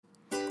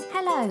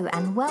Hello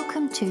and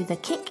welcome to the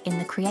Kick in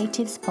the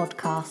Creatives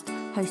podcast,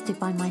 hosted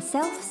by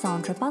myself,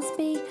 Sandra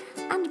Busby,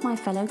 and my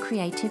fellow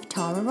creative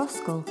Tara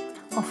Roskell,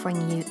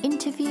 offering you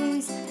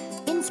interviews,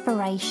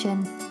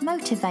 inspiration,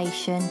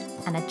 motivation,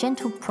 and a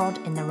gentle prod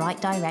in the right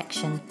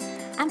direction.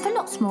 And for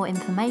lots more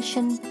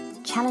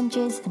information,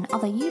 challenges, and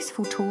other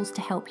useful tools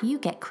to help you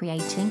get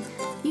creating,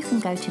 you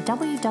can go to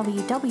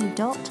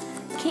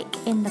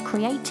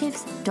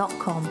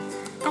www.kickinthecreatives.com.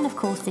 And of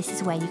course, this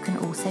is where you can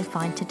also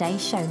find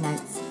today's show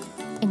notes.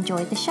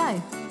 Enjoy the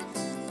show.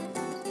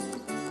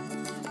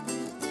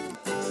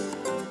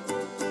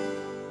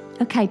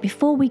 Okay,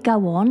 before we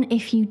go on,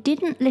 if you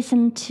didn't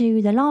listen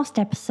to the last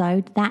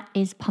episode, that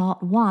is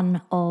part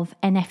 1 of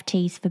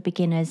NFTs for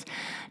beginners.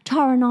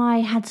 Tara and I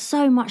had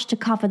so much to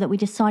cover that we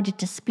decided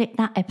to split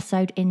that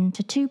episode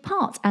into 2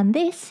 parts, and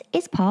this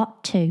is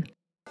part 2.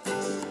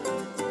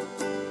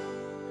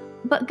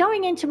 But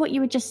going into what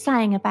you were just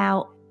saying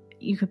about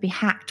you could be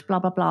hacked, blah,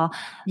 blah, blah.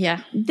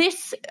 Yeah.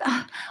 This...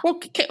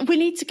 Well, we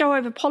need to go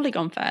over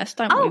Polygon first,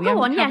 don't we? Oh,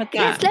 go on, yeah.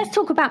 Let's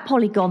talk about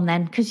Polygon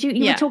then, because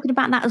you were talking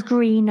about that as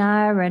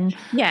greener and...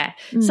 Yeah.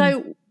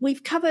 So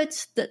we've covered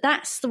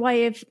that's the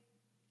way of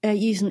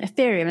using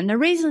Ethereum. And the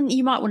reason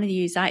you might want to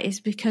use that is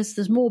because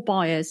there's more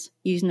buyers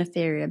using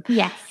Ethereum.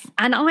 Yes.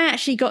 And I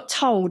actually got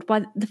told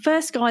by the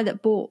first guy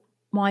that bought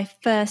my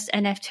first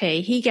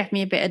NFT, he gave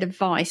me a bit of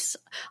advice.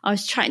 I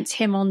was chatting to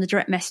him on the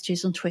direct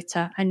messages on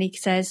Twitter, and he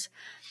says...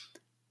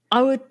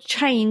 I would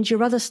change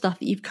your other stuff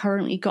that you've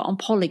currently got on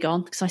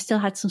Polygon, because I still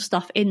had some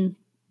stuff in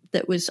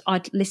that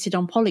I'd listed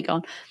on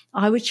Polygon.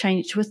 I would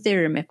change it to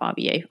Ethereum if I were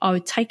you. I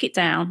would take it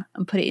down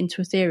and put it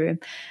into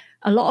Ethereum.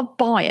 A lot of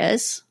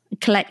buyers,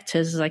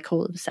 collectors as they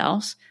call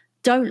themselves,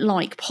 don't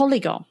like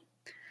Polygon.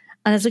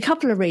 And there's a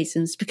couple of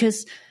reasons,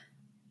 because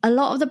a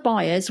lot of the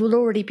buyers will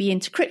already be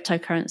into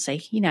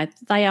cryptocurrency. You know,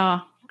 they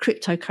are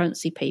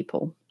cryptocurrency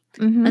people.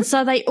 Mm-hmm. And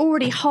so they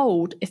already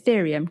hold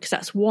Ethereum because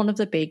that's one of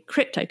the big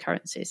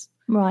cryptocurrencies.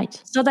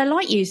 Right. So they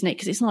like using it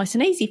because it's nice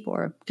and easy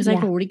for them because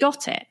they've already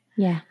got it.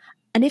 Yeah.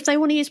 And if they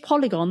want to use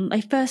Polygon,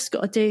 they first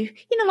got to do,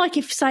 like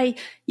if, say,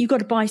 you've got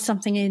to buy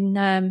something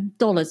in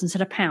dollars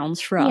instead of pounds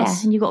for us. Yeah,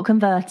 and you've got to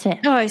convert it.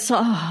 Oh, it's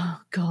like, oh,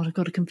 God, I've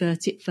got to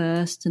convert it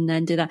first and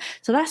then do that.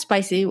 So that's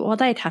basically what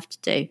they'd have to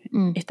do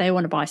if they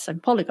want to buy some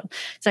Polygon.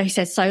 So he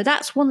says, so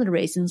that's one of the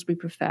reasons we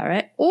prefer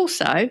it.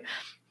 Also,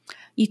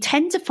 you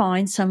tend to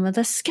find some of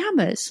the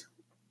scammers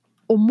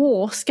or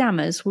more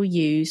scammers will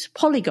use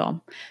Polygon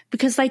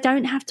because they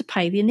don't have to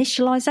pay the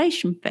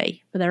initialization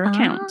fee for their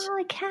account.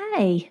 Oh,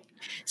 okay.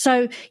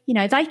 So,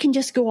 they can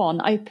just go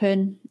on,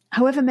 open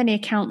however many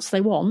accounts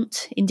they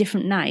want in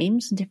different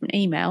names and different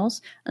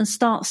emails and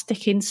start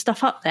sticking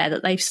stuff up there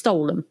that they've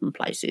stolen from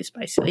places,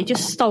 basically,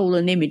 just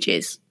stolen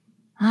images.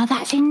 Oh,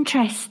 that's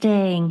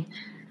interesting.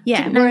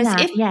 Yeah, whereas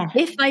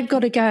if they've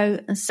got to go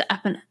and set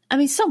up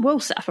some will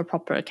set up a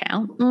proper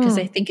account because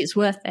they think it's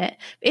worth it.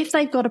 But if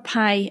they've got to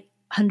pay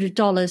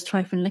 $100 to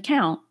open an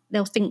account,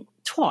 they'll think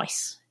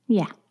twice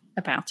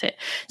about it.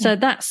 So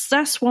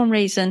that's one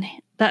reason.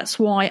 That's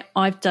why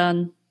I've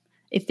done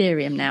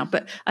Ethereum now.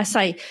 But I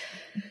say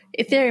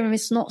Ethereum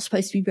is not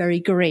supposed to be very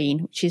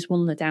green, which is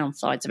one of the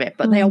downsides of it.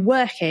 But they are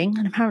working,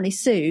 and apparently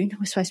soon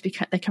we're supposed to be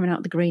they're coming out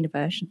with the greener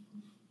version.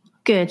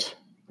 Good.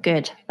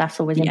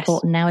 That's always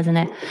important now, isn't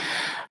it?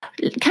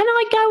 Can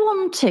I go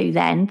on to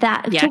then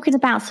that talking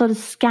about sort of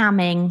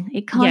scamming,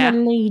 it kind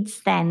of leads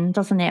then,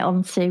 doesn't it,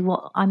 onto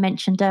what I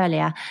mentioned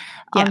earlier.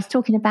 I was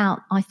talking about,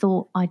 I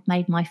thought I'd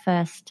made my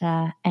first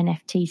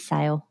NFT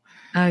sale.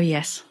 Oh,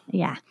 yes.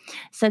 Yeah.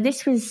 So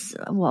this was,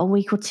 a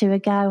week or 2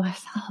 ago. I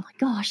thought, oh my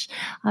gosh,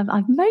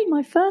 I've made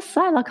my first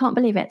sale. I can't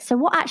believe it. So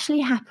what actually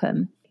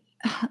happened,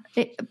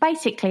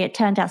 it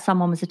turned out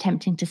someone was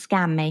attempting to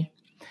scam me.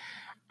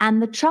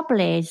 And the trouble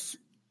is,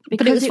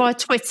 but it was via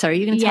Twitter. Are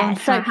you going to tell me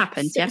how it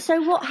happened? Yeah.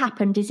 So what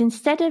happened is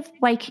instead of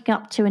waking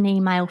up to an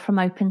email from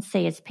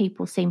OpenSea, as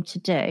people seem to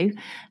do,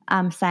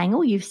 saying,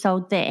 oh, you've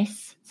sold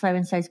this,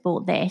 so-and-so's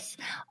bought this,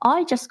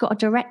 I just got a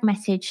direct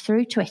message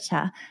through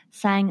Twitter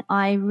saying,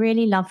 I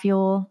really love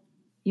your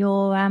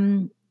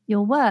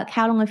work.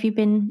 How long have you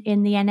been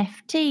in the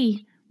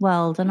NFT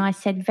world? And I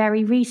said,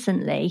 very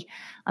recently.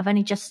 I've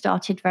only just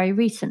started very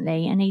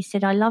recently. And he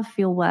said, I love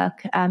your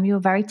work. You're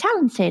very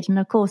talented. And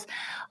of course,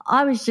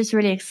 I was just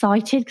really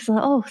excited because I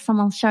thought,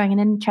 someone's showing an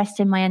interest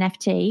in my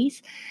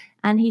NFTs.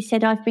 And he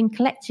said, I've been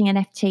collecting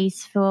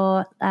NFTs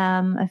for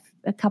a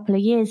couple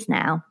of years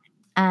now.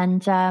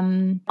 And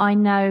I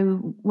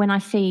know when I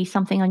see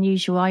something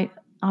unusual, I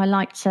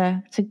like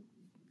to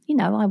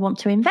I want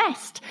to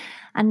invest.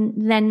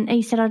 And then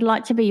he said, I'd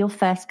like to be your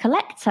first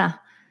collector.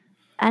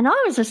 And I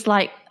was just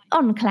like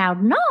on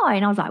cloud 9.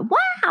 I was like,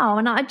 wow.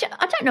 And I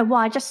don't know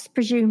why. I just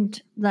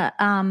presumed that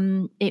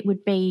it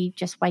would be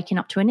just waking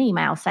up to an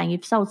email saying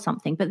you've sold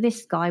something. But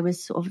this guy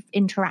was sort of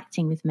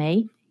interacting with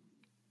me.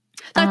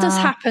 That does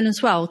happen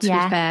as well, to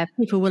be fair.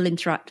 People will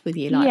interact with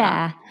you like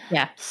that.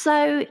 Yeah.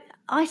 So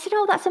I said,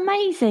 oh, that's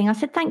amazing. I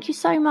said, thank you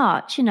so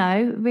much. It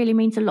really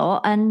means a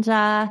lot. And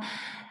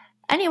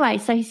Anyway,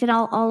 so he said,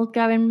 I'll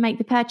go and make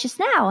the purchase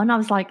now. And I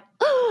was like,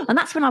 oh, and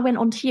that's when I went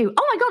on to you.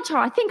 Oh my God,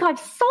 Tara, I think I've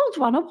sold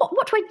one.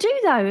 What do I do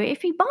though?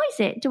 If he buys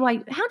it,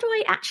 how do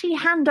I actually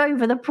hand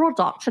over the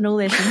product and all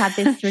this? And had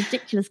this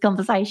ridiculous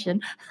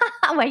conversation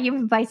where you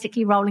were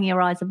basically rolling your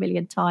eyes a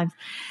million times.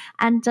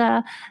 And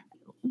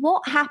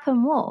what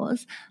happened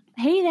was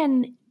he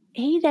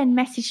then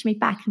messaged me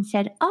back and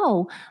said,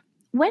 oh,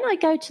 when I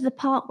go to the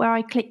part where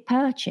I click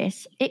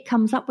purchase, it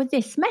comes up with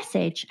this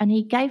message. And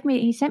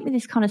he sent me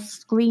this kind of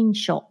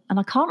screenshot, and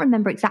I can't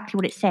remember exactly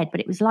what it said, but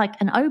it was like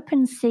an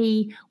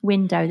OpenSea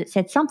window that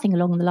said something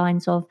along the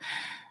lines of,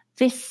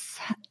 this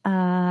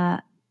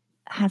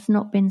has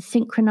not been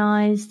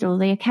synchronized, or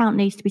the account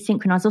needs to be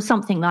synchronized, or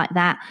something like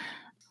that.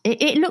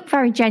 It looked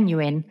very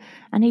genuine.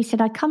 And he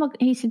said,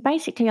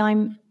 basically,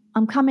 I'm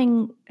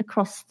coming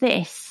across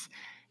this.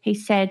 He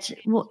said,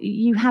 well,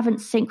 you haven't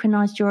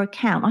synchronized your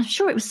account. I'm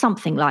sure it was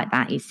something like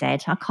that, he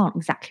said. I can't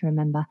exactly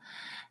remember.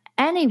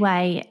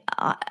 Anyway,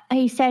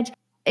 he said,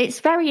 it's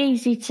very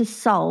easy to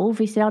solve.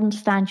 He said, I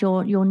understand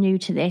you're new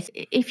to this.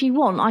 If you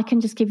want, I can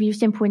just give you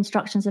simple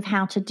instructions of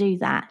how to do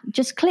that.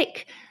 Just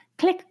click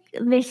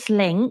this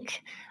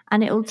link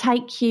and it will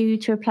take you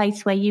to a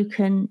place where you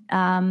can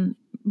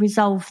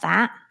resolve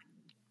that.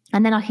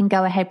 And then I can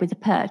go ahead with the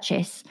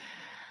purchase.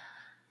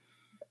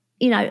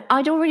 You know,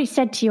 I'd already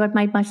said to you I'd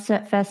made my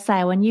first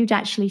sale, and you'd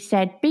actually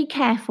said, be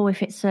careful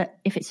if it's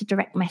a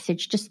direct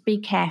message, just be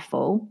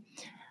careful.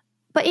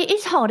 But it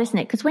is hard, isn't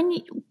it? Because when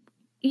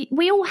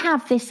we all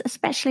have this,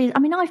 especially, I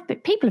mean,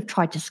 people have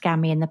tried to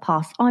scam me in the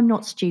past. I'm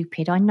not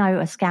stupid. I know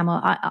a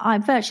scammer. I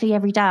virtually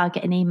every day I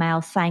get an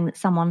email saying that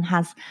someone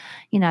has,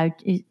 you know,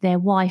 their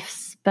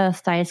wife's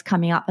birthday is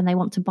coming up and they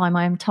want to buy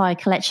my entire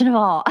collection of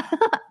art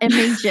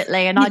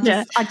immediately. And I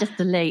just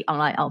delete. I'm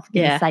like, oh, for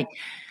goodness sake.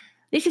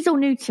 This is all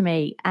new to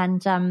me.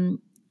 And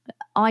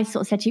I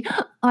sort of said to you,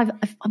 I've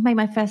made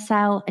my first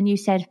sale. And you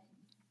said,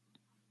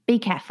 be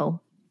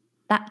careful.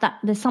 That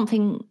there's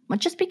something,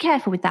 just be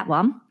careful with that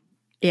one.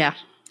 Yeah.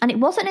 And it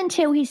wasn't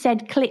until he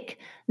said, click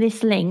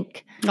this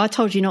link. I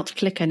told you not to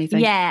click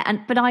anything. Yeah.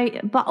 But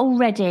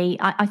already,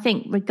 I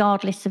think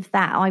regardless of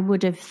that, I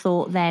would have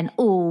thought then,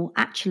 oh,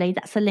 actually,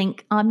 that's a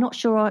link. I'm not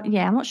sure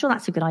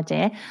that's a good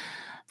idea.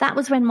 That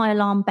was when my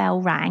alarm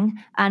bell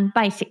rang, and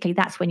basically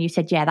that's when you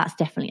said, yeah, that's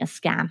definitely a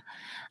scam.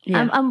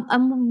 Yeah.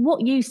 And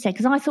what you said,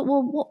 because I thought,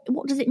 well,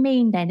 what does it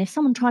mean then? If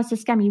someone tries to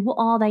scam you, what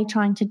are they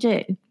trying to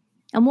do?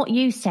 And what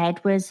you said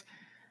was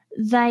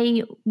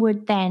they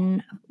would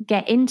then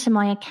get into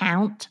my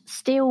account,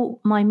 steal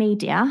my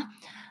media,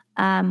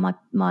 my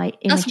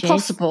images. That's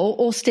possible,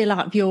 or steal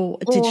out of your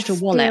digital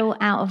wallet. Steal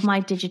out of my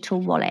digital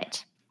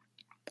wallet.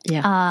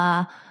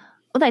 Yeah.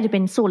 Well, they'd have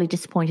been sorely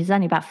disappointed. There's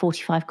only about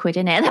 45 quid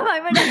in it at the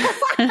moment.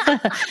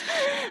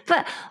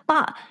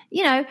 but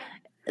you know,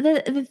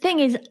 the thing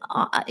is,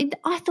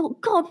 I thought,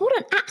 God, what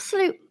an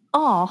absolute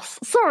arse.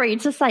 Sorry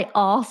to say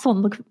arse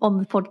on the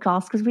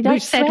podcast, because we don't.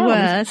 We've said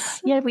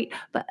worse. Yeah,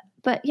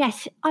 but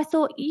yes, I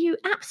thought, you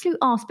absolute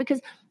arse,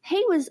 because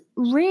he was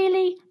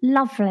really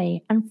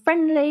lovely and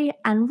friendly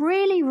and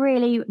really,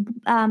 really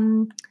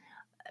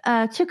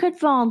took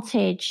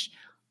advantage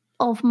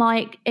of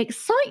my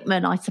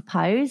excitement, I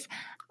suppose.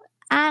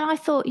 And I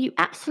thought, you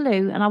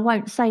absolute, and I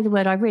won't say the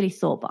word I really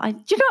thought, but do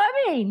you know what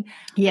I mean?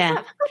 Yeah.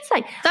 I'd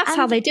say. That's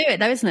how they do it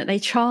though, isn't it? They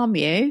charm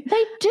you.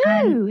 They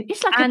do.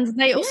 It's like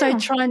they also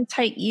try and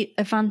take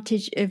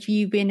advantage of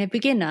you being a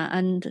beginner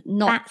and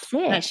not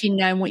actually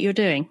knowing what you're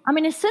doing. I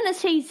mean, as soon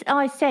as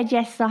I said,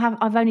 yes,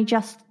 I've only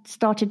just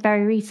started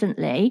very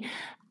recently,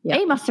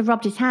 he must have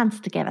rubbed his hands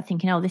together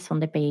thinking, oh, this one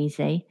would be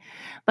easy.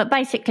 But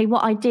basically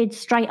what I did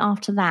straight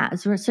after that,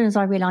 as soon as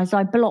I realised,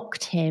 I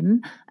blocked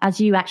him, as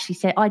you actually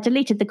said. I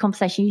deleted the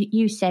conversation.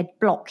 You said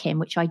block him,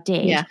 which I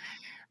did. Yeah.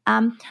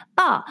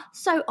 But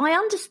so I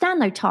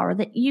understand though, Tara,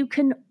 that you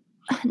can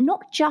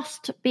not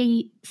just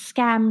be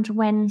scammed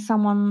when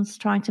someone's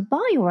trying to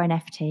buy your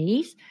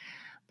NFTs,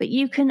 but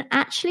you can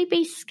actually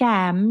be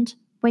scammed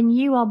when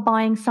you are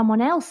buying someone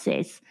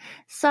else's.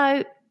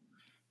 So,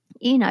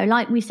 you know,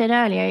 like we said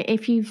earlier,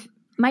 if you've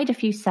made a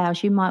few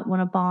sales, you might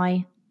want to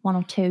buy one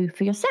or two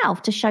for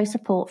yourself to show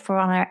support for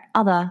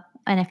other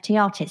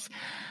NFT artists.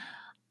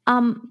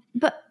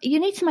 But you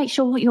need to make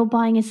sure what you're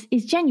buying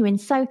is genuine.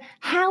 So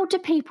how do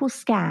people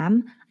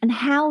scam, and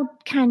how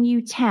can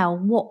you tell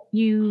what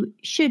you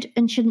should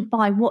and shouldn't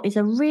buy? What is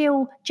a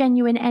real,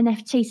 genuine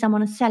NFT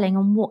someone is selling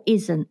and what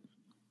isn't?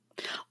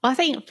 I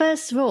think,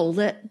 first of all,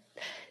 that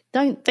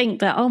don't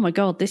think that, oh my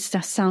God, this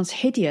just sounds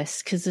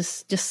hideous because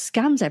there's just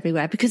scams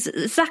everywhere, because it's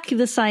exactly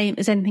the same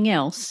as anything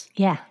else.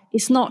 Yeah.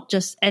 It's not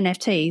just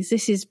NFTs.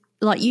 This is,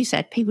 like you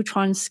said, people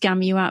try and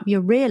scam you out of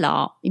your real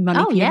art, your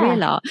money for your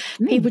real art.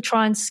 People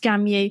try and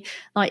scam you,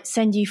 like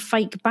send you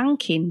fake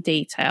banking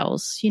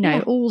details, you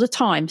know, all the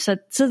time. So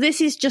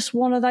this is just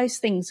one of those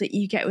things that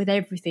you get with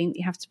everything that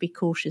you have to be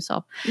cautious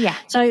of. Yeah.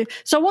 So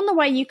one of the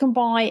way you can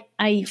buy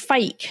a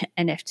fake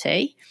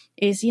NFT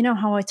is, you know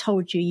how I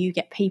told you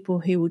get people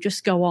who will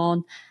just go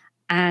on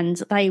and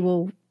they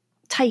will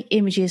take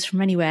images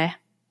from anywhere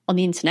on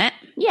the internet.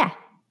 Yeah.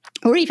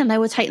 Or even they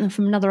will take them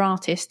from another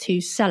artist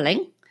who's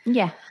selling.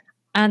 Yeah.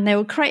 And they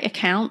will create an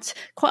account.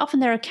 Quite often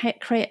they'll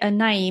create a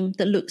name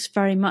that looks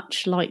very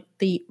much like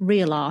the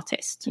real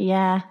artist.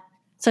 Yeah.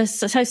 So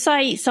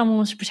say someone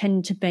was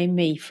pretending to be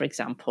me, for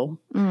example.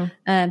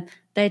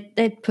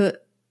 They'd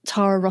put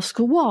Tara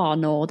Roskell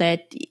One, or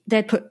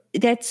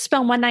they'd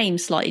spell my name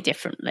slightly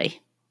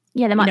differently.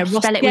 Yeah, they might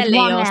spell it with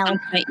one L.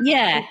 Something.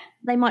 Yeah.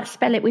 They might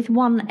spell it with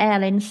one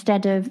L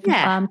instead of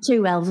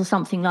two L's or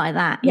something like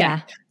that.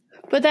 Yeah.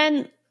 But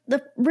then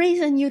the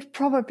reason you'd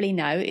probably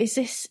know is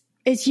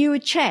you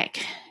would check,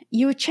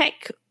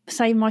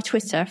 say, my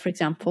Twitter, for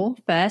example,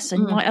 first,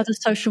 and my other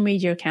social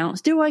media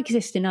accounts. Do I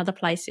exist in other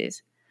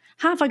places?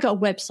 Have I got a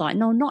website?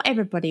 No, not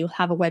everybody will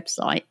have a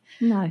website.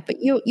 No. But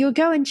you'll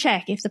go and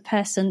check if the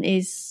person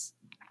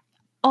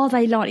are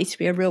they likely to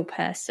be a real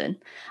person?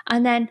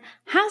 And then,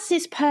 has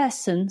this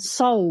person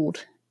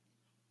sold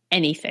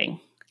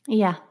anything?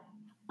 Yeah.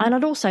 And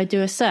I'd also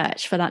do a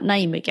search for that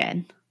name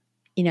again,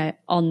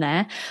 on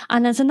there.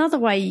 And there's another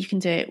way you can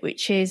do it,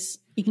 which is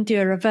you can do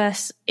a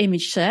reverse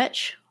image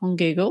search on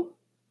Google.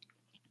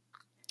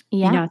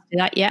 Yeah. You know how to do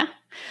that, yeah?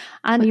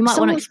 And you might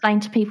want to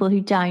explain to people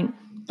who don't.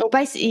 Well,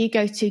 basically, you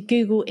go to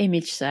Google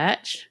image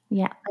search.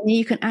 Yeah. And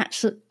you can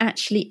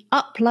actually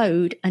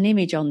upload an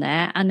image on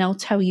there, and they'll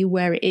tell you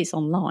where it is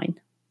online.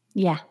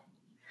 Yeah.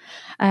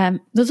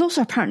 There's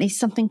also apparently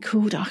something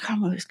called, I can't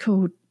remember what it's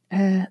called.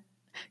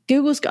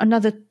 Google's got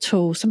another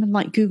tool, something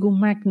like Google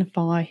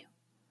Magnify,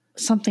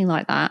 something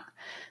like that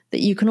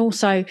you can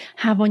also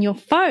have on your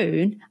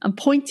phone and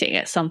point it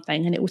at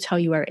something, and it will tell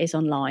you where it is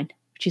online,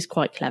 which is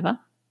quite clever.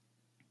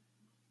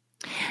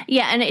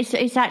 Yeah, and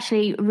it's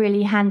actually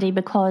really handy,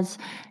 because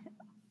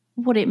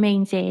what it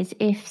means is,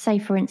 if, say,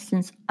 for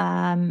instance,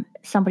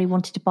 somebody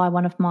wanted to buy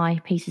one of my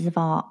pieces of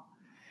art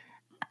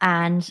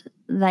and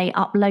they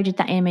uploaded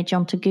that image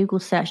onto Google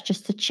search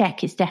just to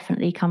check it's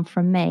definitely come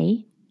from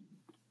me,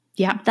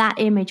 that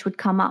image would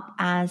come up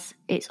as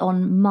it's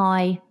on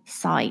my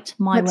site,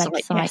 my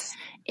website. Yes.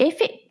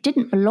 If it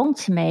didn't belong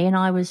to me and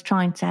I was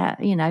trying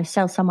to,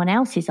 sell someone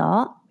else's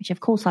art, which of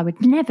course I would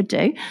never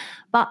do,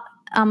 but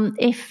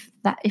if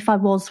I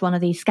was one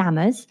of these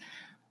scammers,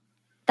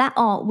 that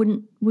art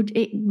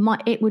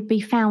would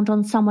be found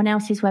on someone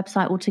else's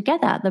website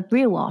altogether, the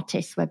real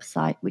artist's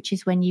website, which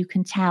is when you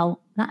can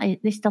tell that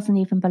this doesn't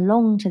even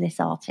belong to this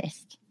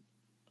artist.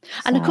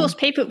 And of course,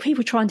 people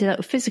try and do that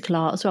with physical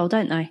art as well,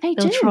 don't they?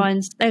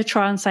 They'll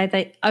try and say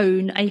they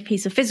own a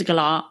piece of physical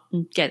art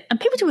and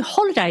people do with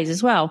holidays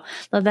as well,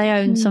 that they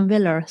own some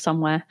villa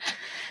somewhere.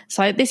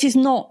 So this is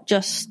not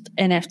just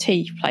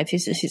NFT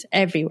places; this is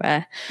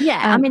everywhere.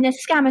 Yeah, I mean, there's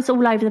scammers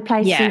all over the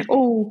place, in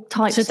all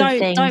types of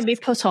things. So don't be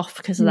put off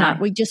because of that.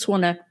 We just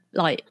want to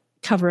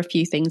cover a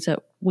few things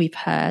that we've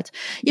heard.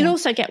 You'll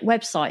also get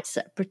websites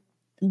that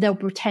they'll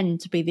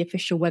pretend to be the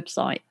official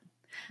website.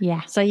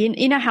 Yeah. So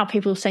you know how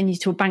people send you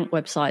to a bank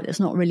website that's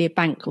not really a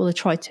bank, or they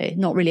try to,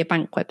 not really a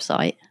bank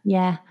website.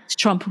 Yeah. To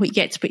try and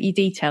get to put your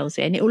details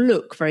in. It will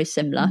look very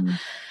similar. Am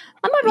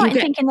I right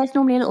in thinking there's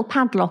normally a little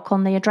padlock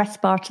on the address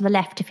bar to the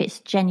left if it's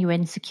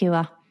genuine,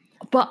 secure?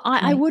 But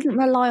I wouldn't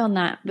rely on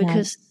that,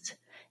 because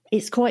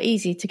it's quite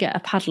easy to get a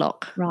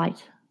padlock right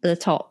at the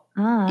top.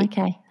 Ah,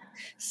 okay.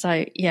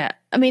 So, yeah.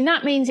 I mean,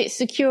 that means it's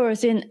secure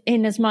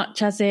in as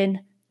much as in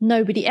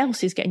nobody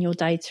else is getting your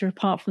data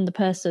apart from the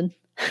person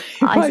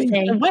who owns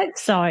the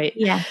website.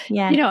 Yeah,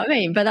 yeah. You know what I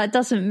mean? But that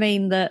doesn't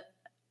mean that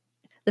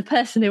the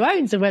person who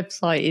owns the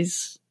website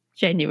is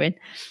genuine.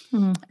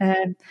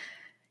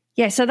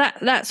 So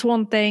that's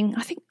one thing.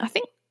 I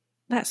think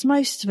that's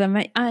most of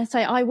them. I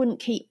say I wouldn't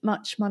keep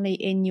much money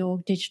in your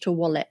digital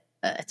wallet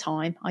at a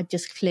time. I'd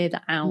just clear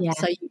that out. Yeah.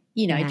 So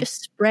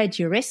just spread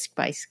your risk,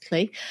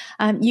 basically.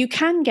 You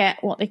can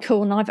get what they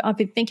call, and I've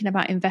been thinking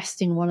about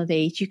investing in one of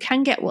these. You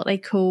can get what they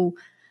call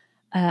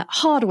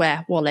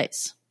hardware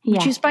wallets,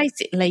 which is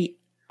basically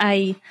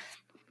a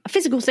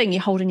physical thing you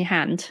hold in your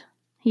hand.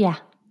 Yeah.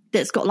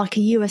 That's got like a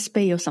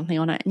USB or something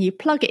on it, and you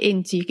plug it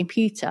into your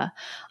computer.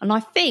 And I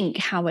think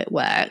how it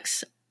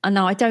works, and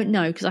now I don't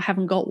know because I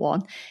haven't got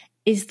one,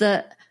 is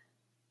that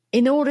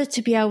in order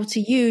to be able to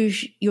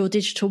use your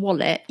digital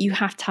wallet, you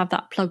have to have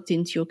that plugged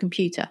into your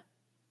computer.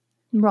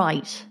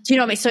 Right. Do you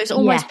know what I mean? So it's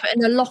almost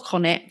putting a lock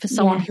on it for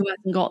someone who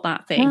hasn't got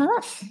that thing.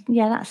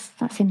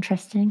 That's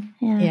interesting.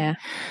 Yeah. Yeah.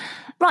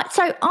 Right.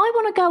 So I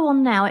want to go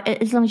on now,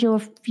 as long as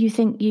you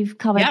think you've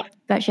covered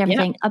virtually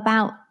everything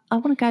I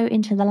want to go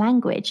into the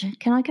language.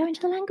 Can I go into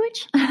the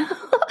language?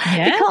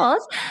 Yeah.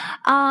 Because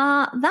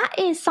that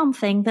is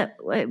something that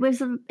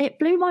it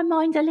blew my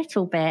mind a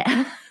little bit.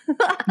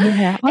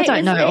 Yeah, I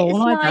don't know it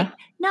all either.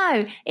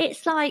 No,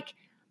 it's like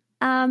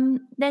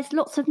there's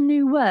lots of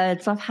new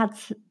words I've had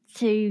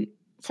to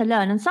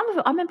learn. And some of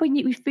it, I remember when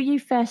you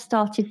first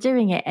started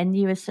doing it and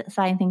you were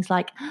saying things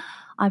like,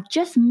 I've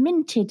just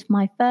minted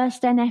my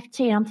first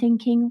NFT. And I'm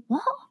thinking,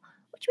 what?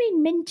 What do you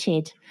mean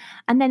minted?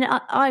 And then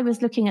I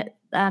was looking at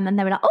and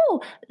they were like,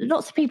 oh,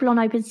 lots of people on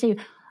OpenSea,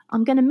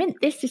 I'm going to mint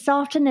this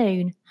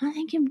afternoon. I'm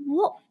thinking,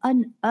 what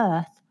on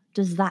earth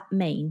does that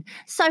mean?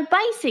 So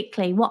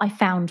basically what I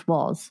found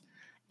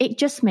it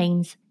just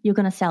means you're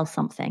going to sell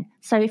something.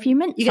 So if you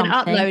mint you're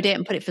something, going to upload it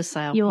and put it for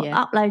sale. You're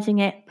uploading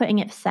it, putting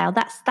it for sale.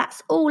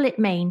 That's all it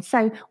means.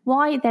 So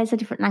why there's a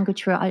different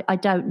language for it, I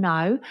don't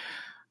know.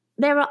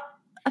 There are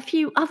a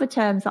few other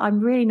terms that I'm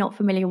really not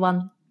familiar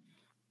with.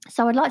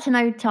 So I'd like to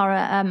know,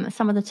 Tara,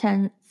 some of the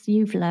terms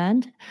you've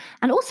learned.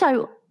 And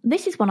also,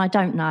 this is one I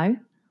don't know.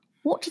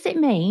 What does it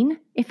mean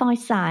if I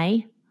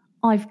say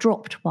I've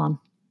dropped one?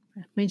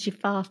 It means you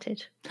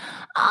farted.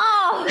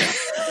 Oh,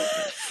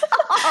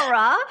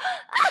 Sarah.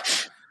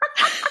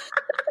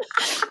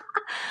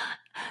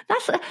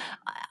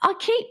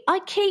 I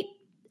keep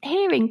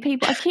hearing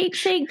people, I keep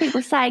seeing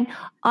people saying,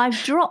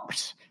 I've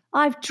dropped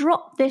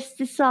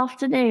this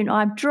afternoon,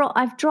 or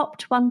I've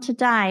dropped one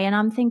today, and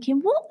I'm thinking,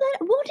 what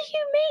do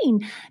you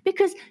mean?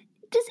 Because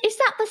is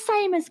that the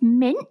same as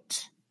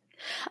mint?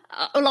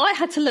 Well, I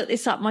had to look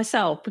this up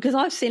myself because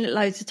I've seen it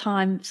loads of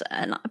times,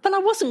 but I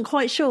wasn't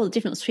quite sure the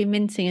difference between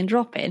minting and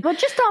dropping. Well,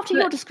 just after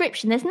your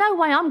description, there's no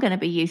way I'm going to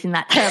be using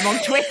that term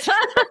on Twitter.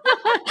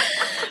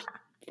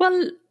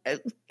 Well,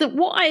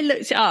 what I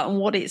looked it up and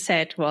what it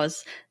said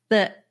was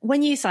that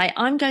when you say,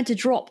 I'm going to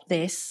drop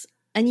this,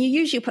 and you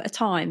usually put a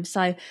time,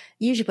 so you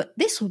usually put,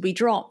 this will be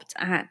dropped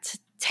at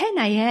 10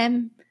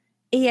 a.m.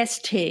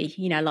 EST,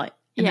 like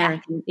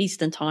American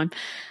Eastern time.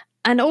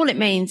 And all it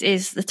means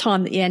is the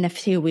time that the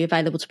NFT will be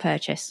available to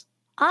purchase.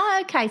 Oh,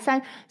 okay.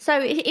 So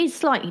it is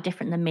slightly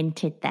different than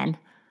minted then.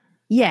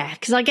 Yeah,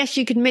 because I guess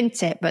you could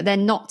mint it, but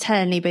then not tell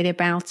anybody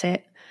about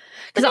it.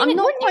 Because I'm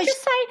not quite. You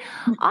just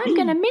say, I'm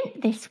going to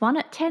mint this one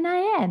at 10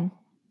 a.m.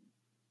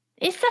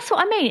 That's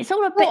what I mean. It's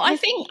all a bit. Well,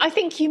 I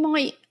think you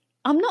might.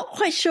 I'm not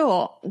quite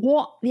sure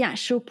what the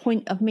actual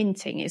point of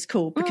minting is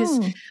called, because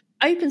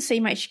OpenSea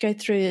makes you go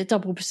through a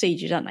double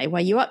procedure, don't they?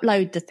 Where you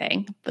upload the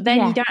thing, but then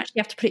you don't actually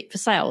have to put it for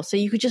sale. So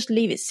you could just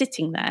leave it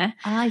sitting there.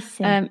 I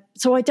see.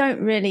 So I don't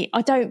really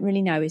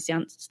know is the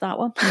answer to that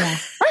one. Yeah.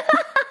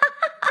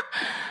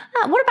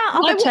 What about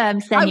other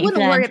terms then? I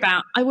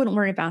wouldn't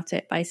worry about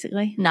it,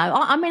 basically. No,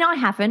 I mean, I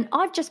haven't.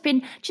 I've just been,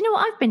 do you know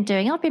what I've been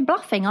doing? I've been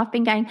bluffing. I've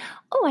been going,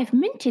 I've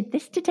minted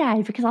this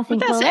today because I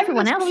think,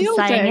 everyone else is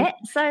saying it.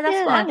 So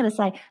that's what I'm going to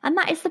say. And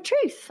that is the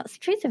truth. That's the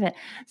truth of it.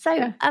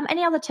 So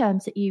any other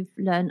terms that you've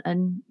learned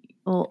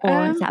or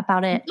is that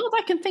about it? Not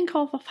that I can think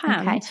of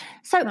offhand. Okay.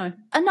 So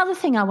another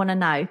thing I want to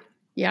know.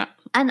 Yeah.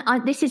 And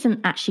this isn't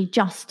actually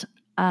just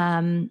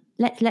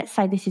let's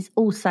say this is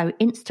also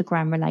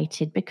Instagram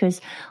related,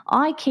 because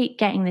I keep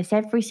getting this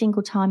every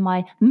single time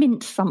I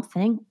mint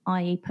something,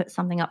 i.e. put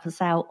something up for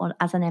sale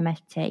as an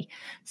NFT.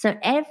 So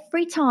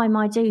every time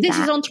I do this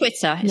is on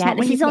Twitter.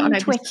 This is on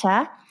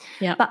Twitter.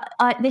 Yeah. But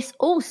this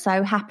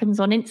also happens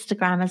on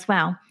Instagram as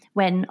well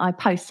when I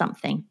post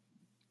something.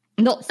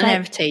 Not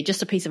an NFT,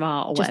 just a piece of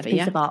art or whatever. Just a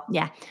piece of art,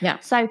 yeah. Yeah.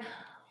 So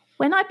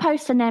when I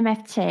post an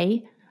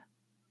NFT,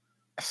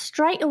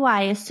 straight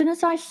away, as soon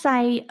as I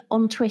say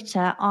on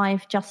Twitter,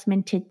 I've just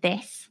minted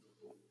this,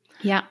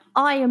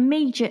 I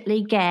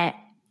immediately get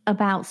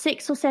about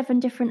 6 or 7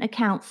 different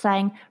accounts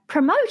saying,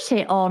 promote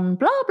it on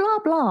blah, blah,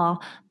 blah,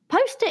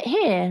 post it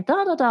here,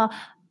 da, da, da.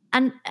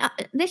 And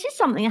this is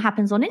something that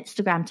happens on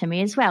Instagram to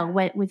me as well,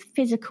 where with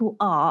physical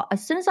art,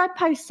 as soon as I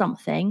post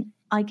something,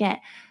 I get,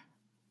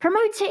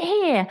 promote it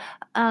here,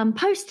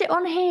 post it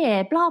on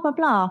here, blah, blah,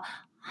 blah.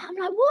 I'm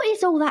like, what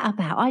is all that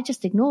about? I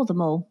just ignore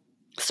them all.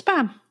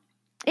 Spam.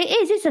 It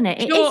is, isn't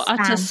it? It is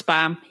utter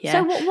spam.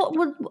 Yeah.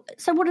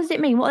 So what does it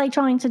mean? What are they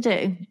trying to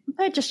do?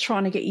 They're just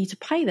trying to get you to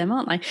pay them,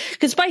 aren't they?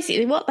 Because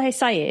basically, what they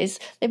say is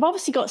they've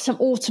obviously got some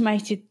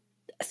automated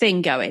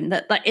thing going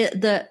that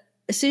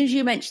as soon as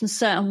you mention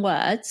certain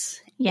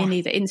words in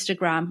either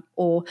Instagram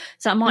or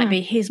so it might be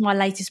here's my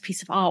latest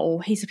piece of art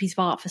or here's a piece of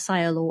art for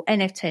sale or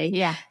NFT.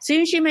 Yeah. As soon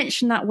as you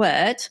mention that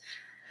word,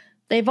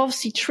 they've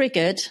obviously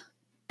triggered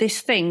this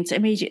thing to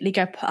immediately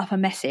go put up a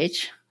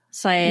message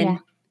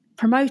saying.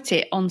 Promote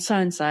it on so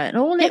and so, and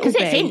all it will be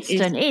it's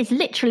instant. It is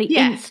literally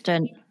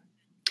instant,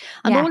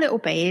 and all it will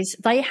be is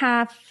they'll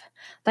have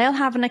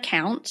an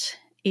account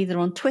either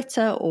on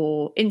Twitter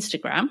or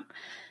Instagram,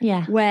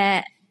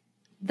 where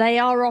they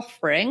are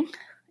offering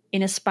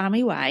in a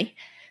spammy way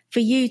for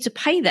you to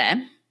pay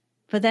them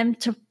for them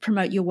to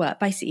promote your work,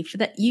 basically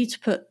for you to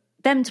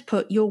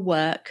put your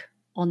work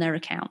on their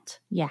account.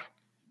 Yeah,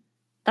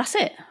 that's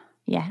it.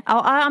 Yeah,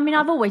 I mean,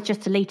 I've always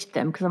just deleted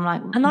them because I'm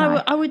like, and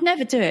I would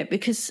never do it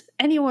because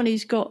anyone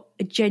who's got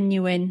a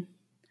genuine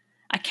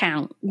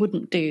account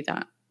wouldn't do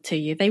that to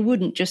you. They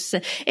wouldn't just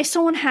say, if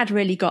someone had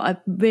really got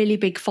a really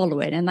big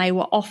following and they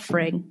were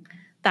offering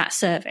that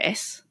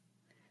service,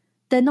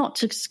 they're not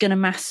just going to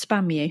mass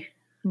spam you.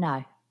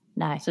 No.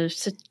 So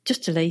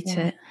just delete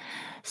it.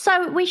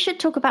 So we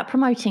should talk about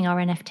promoting our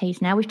NFTs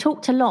now. We've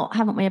talked a lot,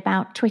 haven't we,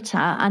 about Twitter,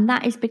 and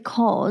that is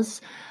because,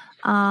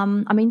 I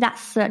mean,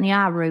 that's certainly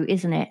our route,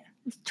 isn't it?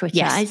 Twitter.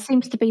 Yes. It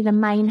seems to be the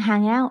main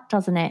hangout,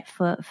 doesn't it,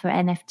 for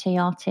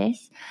NFT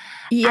artists?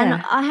 Yeah. And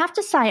I have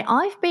to say,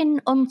 I've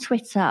been on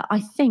Twitter, I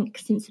think,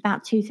 since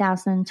about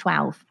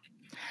 2012.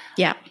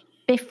 Yeah.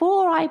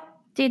 Before I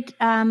did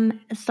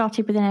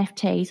started with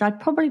NFTs, I'd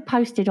probably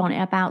posted on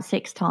it about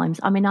 6 times.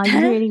 I mean, I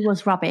really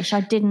was rubbish. I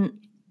didn't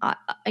I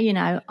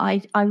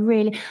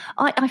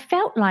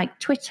felt like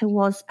Twitter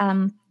was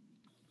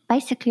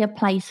basically a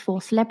place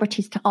for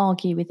celebrities to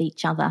argue with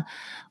each other,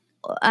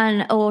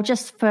 or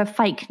just for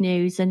fake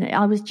news. And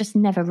I was just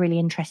never really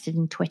interested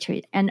in Twitter.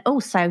 And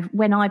also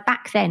when I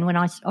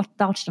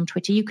started on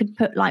Twitter, you could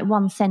put like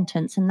one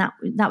sentence and that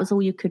was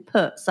all you could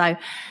put. So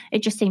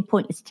it just seemed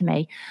pointless to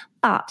me.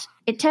 But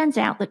it turns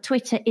out that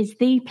Twitter is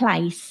the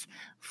place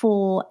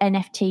for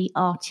NFT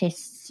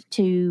artists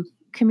to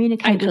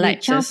communicate with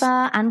each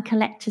other and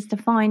collectors to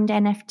find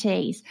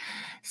NFTs.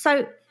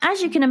 So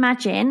as you can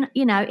imagine,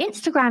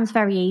 Instagram's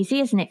very easy,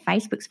 isn't it?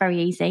 Facebook's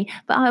very easy.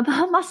 But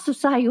I must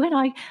say, when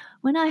I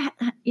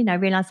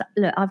realised that,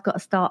 look, I've got to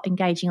start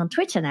engaging on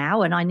Twitter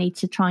now, and I need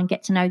to try and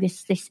get to know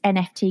this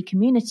NFT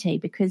community,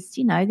 because,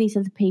 these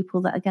are the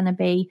people that are going to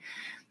be,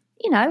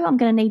 I'm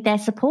going to need their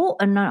support,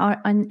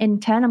 and in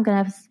turn, I'm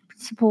going to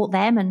support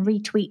them and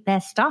retweet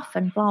their stuff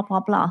and blah, blah,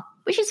 blah,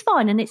 which is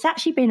fine. And it's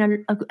actually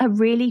been a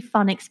really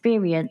fun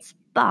experience.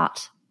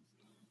 But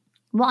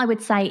what I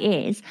would say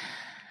is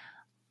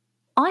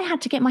I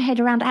had to get my head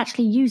around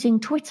actually using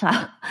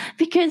Twitter,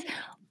 because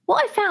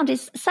what I found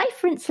is, say,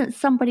 for instance,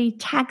 somebody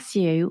tags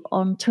you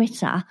on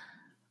Twitter.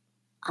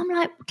 I'm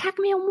like, tag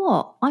me on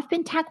what? I've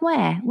been tagged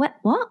where? What?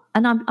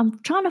 And I'm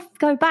trying to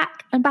go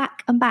back and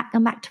back and back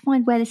and back to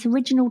find where this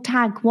original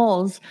tag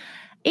was.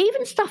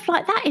 Even stuff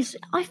like that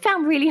I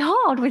found really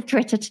hard with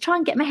Twitter to try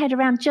and get my head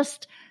around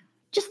just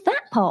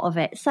that part of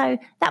it. So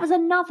that was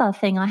another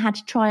thing I had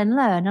to try and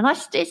learn. And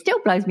it still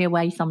blows me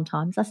away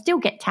sometimes. I still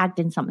get tagged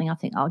in something. I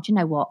think, oh, do you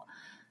know what?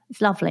 It's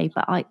lovely,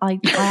 but I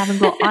haven't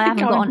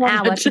got an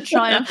hour to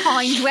try and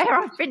find where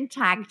I've been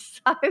tagged.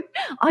 So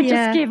I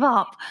just give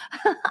up.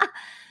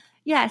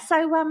 Yeah.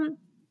 So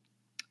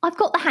I've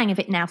got the hang of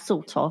it now,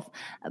 sort of,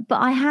 but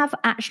I have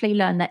actually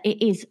learned that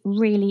it is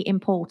really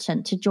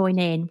important to join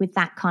in with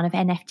that kind of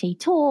NFT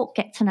talk,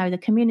 get to know the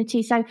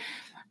community. So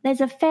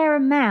there's a fair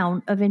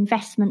amount of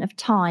investment of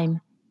time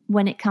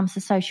when it comes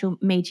to social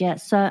media,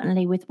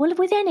 certainly with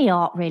any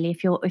art, really,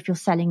 if you're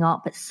selling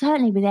art, but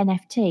certainly with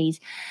NFTs.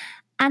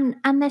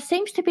 And there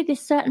seems to be this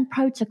certain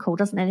protocol,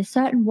 doesn't there? This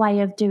certain way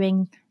of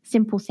doing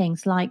simple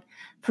things. Like,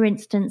 for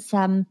instance,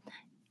 in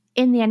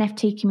the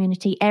NFT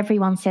community,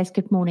 everyone says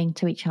good morning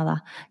to each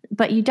other.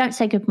 But you don't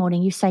say good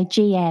morning, you say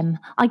GM.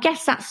 I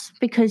guess that's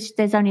because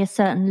there's only a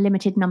certain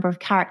limited number of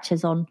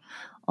characters on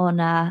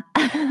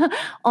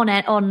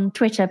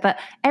Twitter. But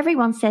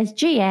everyone says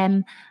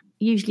GM,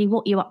 usually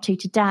what you're up to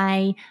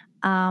today.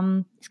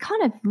 It's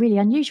kind of really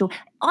unusual.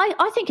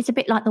 I think it's a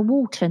bit like the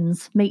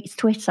Waltons meets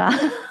Twitter.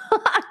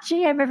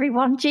 GM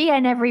everyone,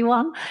 GN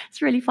everyone.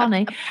 It's really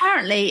funny.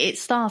 Apparently it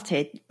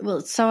started,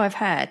 well, so I've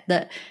heard,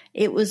 that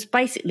it was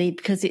basically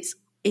because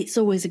it's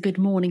always a good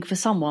morning for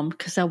someone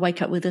because they'll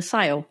wake up with a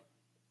sale.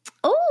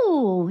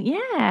 Oh,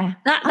 yeah.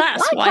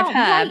 That's what I've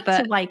heard.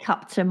 But to wake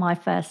up to my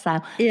first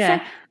sale.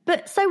 Yeah.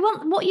 So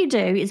what you do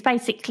is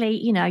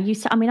basically,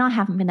 I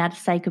haven't been able to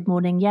say good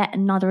morning yet,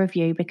 and neither of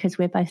you, because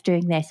we're both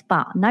doing this.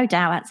 But no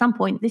doubt at some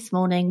point this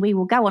morning we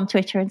will go on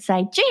Twitter and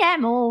say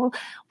GM, or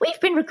we've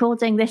been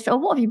recording this, or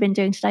what have you been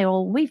doing today,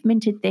 or we've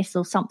minted this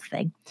or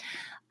something.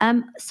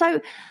 So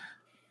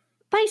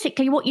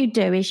basically what you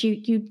do is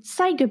you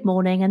say good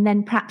morning, and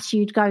then perhaps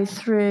you'd go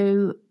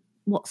through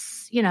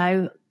what's,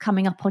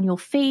 coming up on your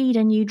feed,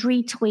 and you'd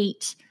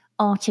retweet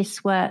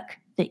artists' work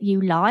that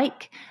you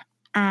like.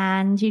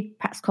 And you'd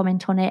perhaps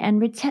comment on it,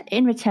 and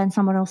in return,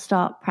 someone will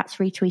start perhaps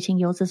retweeting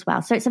yours as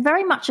well. So it's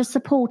very much a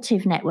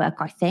supportive network,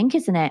 I think,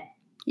 isn't it?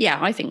 Yeah,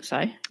 I think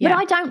so. Yeah. But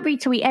I don't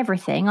retweet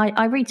everything.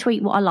 I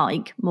retweet what I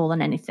like more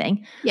than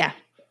anything. Yeah.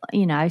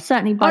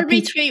 Certainly. I'll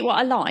retweet what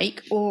I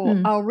like, or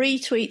I'll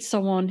retweet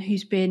someone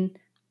who's been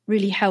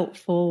really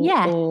helpful.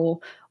 Yeah. Or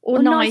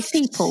nice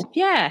people.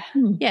 Yeah.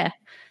 Yeah.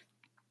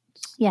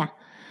 Yeah.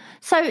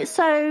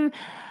 So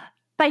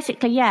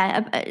basically,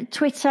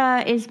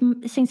 Twitter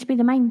seems to be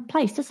the main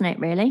place, doesn't it,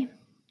 really?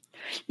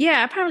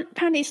 Yeah,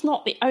 apparently it's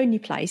not the only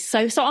place.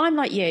 So I'm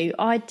like you.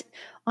 I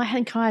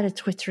think I had a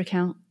Twitter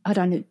account, I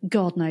don't know,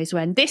 God knows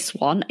when. This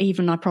one,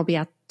 even I probably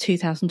had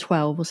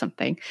 2012 or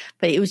something,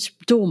 but it was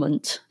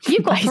dormant.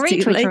 You've got 3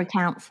 Twitter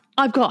accounts.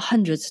 I've got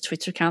hundreds of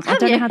Twitter accounts. I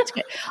don't know how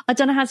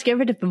to get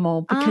rid of them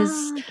all,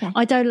 because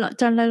I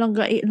don't no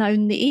longer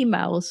own the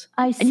emails.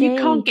 I see. And you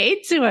can't get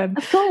into them.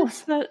 Of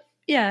course. But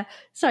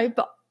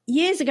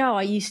years ago,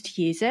 I used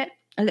to use it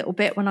a little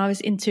bit when I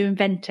was into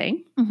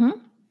inventing. Mm-hmm.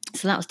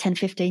 So that was 10,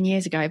 15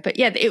 years ago. But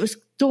yeah, it was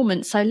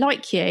dormant. So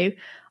like you,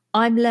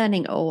 I'm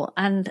learning it all.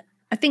 And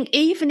I think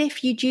even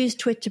if you'd used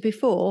Twitter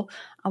before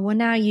and we're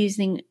now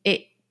using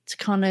it to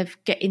kind of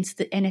get into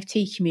the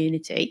NFT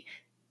community,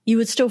 you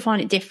would still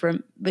find it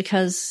different,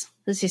 because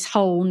there's this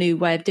whole new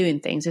way of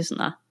doing things, isn't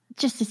there?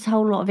 Just this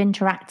whole lot of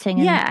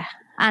interacting.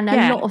 And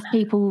a lot of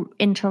people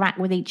interact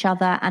with each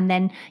other, and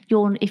then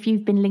if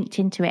you've been linked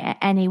into it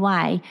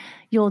anyway,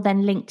 you're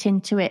then linked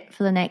into it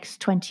for the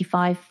next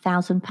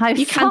 25,000 posts.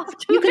 You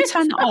can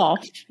turn it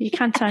off. You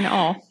can turn it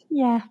off.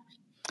 Yeah.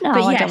 No,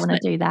 I don't want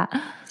to do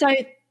that. So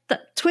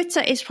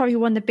Twitter is probably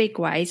one of the big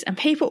ways, and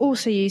people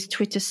also use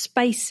Twitter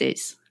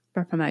Spaces.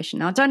 for promotion.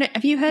 Now, I don't know,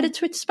 have you heard of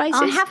Twitter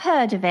Spaces? I have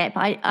heard of it,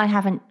 but I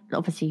haven't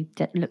obviously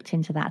looked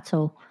into that at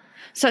all.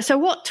 So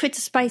what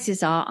Twitter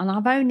Spaces are, and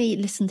I've only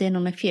listened in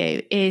on a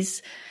few,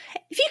 is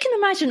if you can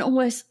imagine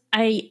almost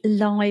a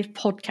live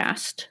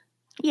podcast,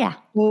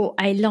 or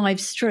a live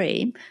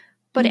stream,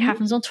 but it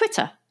happens on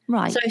Twitter.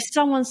 Right. So if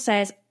someone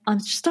says, I'm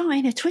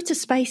starting a Twitter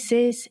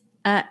Spaces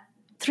at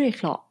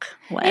 3:00,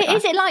 whatever.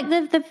 Is it like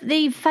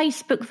the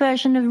Facebook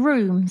version of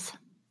Rooms?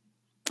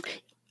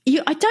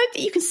 I don't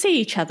think you can see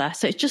each other,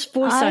 so it's just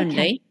voice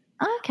only.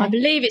 Okay. I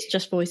believe it's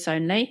just voice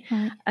only.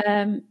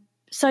 Right.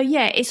 So,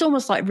 yeah, it's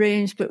almost like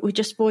Rooms, but we're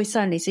just voice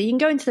only. So you can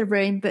go into the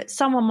room, but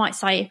someone might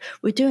say,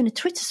 we're doing a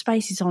Twitter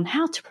Spaces on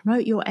how to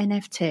promote your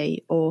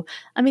NFT. Or,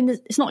 I mean,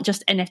 it's not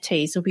just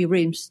NFTs. There'll be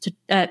rooms to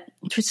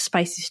Twitter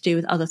Spaces to do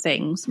with other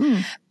things.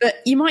 But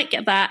you might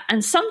get that.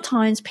 And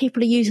sometimes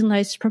people are using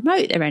those to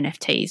promote their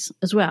NFTs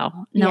as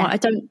well. Now, I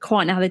don't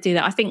quite know how they do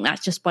that. I think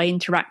that's just by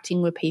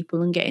interacting with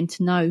people and getting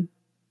to know,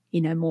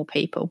 more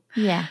people.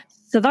 Yeah.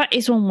 So that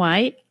is one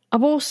way.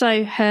 I've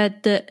also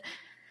heard that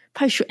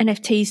post your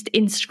NFTs to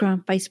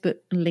Instagram, Facebook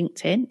and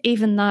LinkedIn,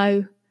 even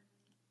though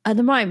at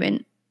the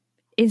moment,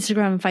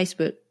 Instagram and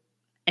Facebook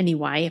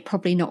anyway, are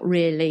probably not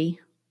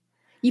really,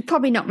 you've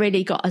probably not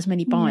really got as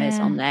many buyers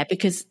on there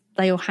because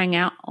they all hang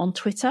out on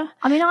Twitter.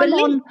 I mean,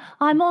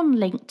 I'm on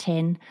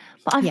LinkedIn,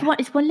 but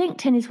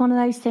LinkedIn is one of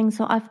those things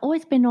that I've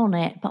always been on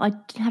it, but I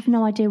have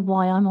no idea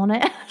why I'm on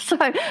it. So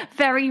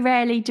very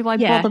rarely do I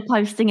bother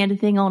posting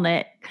anything on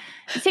it.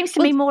 It seems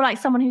to me more like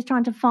someone who's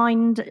trying to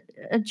find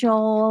a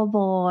job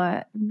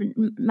or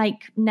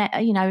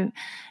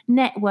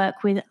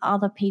network with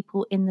other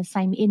people in the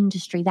same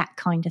industry, that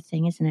kind of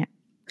thing, isn't it?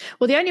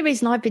 Well, the only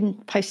reason I've been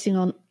posting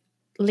on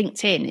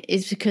LinkedIn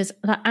is because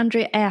that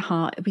Andrea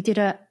Earhart, we did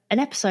an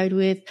episode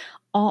with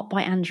Art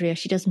by Andrea.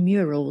 She does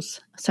murals.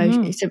 So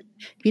if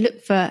you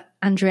look for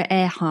Andrea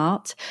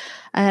Earhart,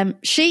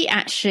 she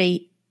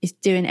actually is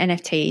doing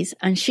NFTs,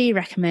 and she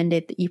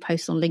recommended that you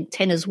post on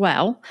LinkedIn as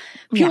well,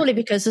 purely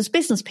because there's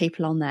business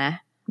people on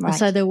there. Right.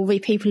 So there will be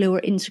people who are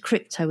into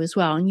crypto as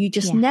well, and you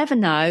just never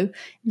know.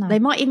 No. They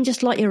might even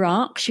just like your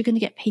art because you're going to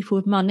get people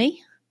with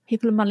money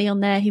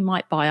on there who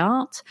might buy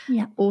art.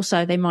 Yeah.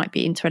 Also, they might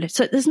be into it.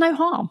 So there's no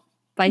harm,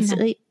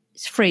 basically. No.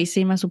 It's free, so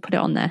you might as well put it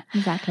on there.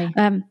 Exactly.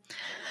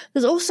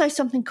 There's also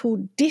something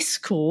called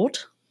Discord.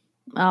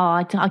 Oh,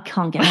 I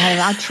can't get over it.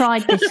 I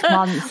tried this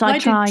once. I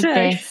tried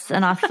this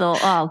and I thought,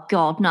 oh,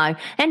 God, no.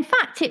 In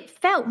fact, it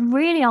felt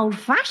really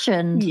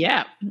old-fashioned.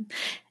 Yeah.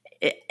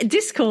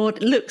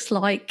 Discord looks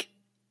like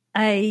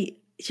do you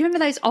remember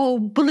those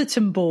old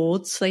bulletin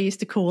boards, they used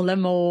to call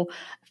them, or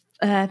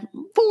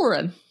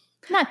forum?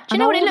 No. Do you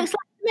know what it looks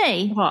like to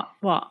me? What?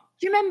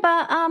 Do you remember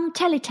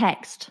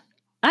teletext?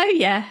 Oh,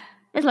 yeah.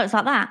 It looks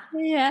like that.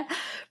 Yeah.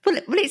 Well,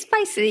 it's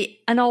basically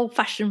it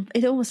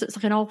almost looks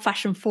like an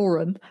old-fashioned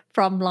forum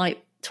from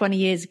like 20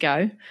 years ago.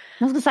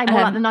 I was going to say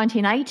more like the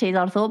 1980s,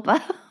 I thought,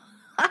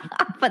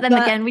 but then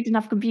again, we didn't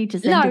have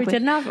computers then, we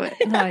didn't have it.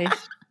 No.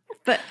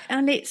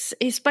 And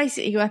it's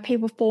basically where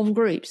people form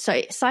groups.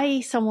 So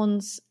say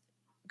someone's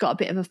got a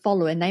bit of a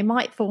following, they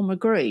might form a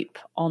group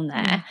on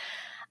there,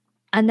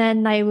 and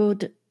then they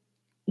would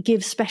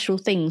give special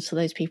things to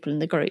those people in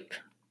the group,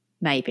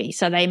 maybe.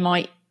 So they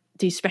might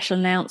do special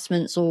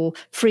announcements or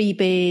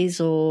freebies,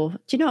 or do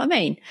you know what I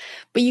mean?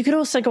 But you could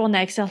also go on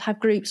there because they'll have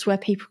groups where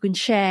people can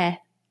share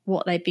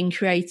what they've been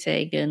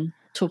creating and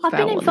talk about what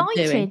they're doing. I've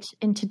been invited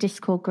into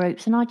Discord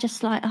groups, and I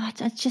just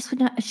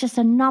it's just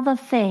another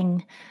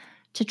thing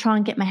to try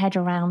and get my head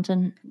around,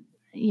 and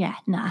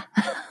nah.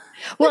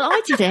 Well,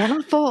 I did it and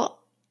I thought,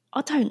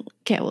 I don't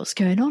get what's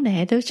going on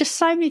here. There was just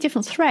so many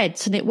different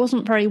threads and it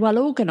wasn't very well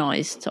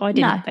organised, I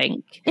didn't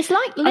think. It's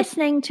like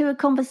listening to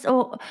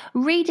or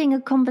reading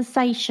a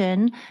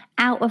conversation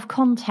out of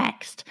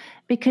context,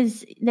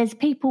 because there's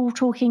people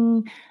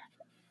talking,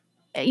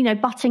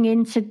 butting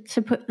in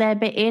to put their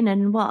bit in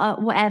and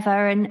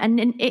whatever, and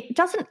it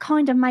doesn't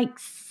kind of make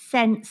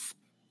sense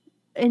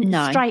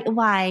straight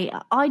away.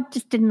 I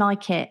just didn't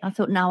like it. I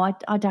thought, no,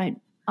 I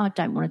don't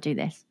want to do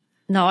this.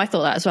 No, I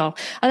thought that as well.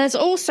 And there's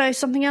also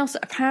something else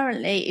that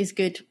apparently is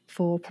good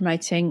for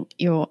promoting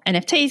your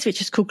NFTs,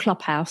 which is called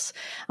Clubhouse.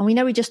 And we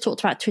know we just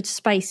talked about Twitter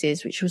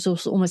Spaces, which was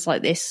also almost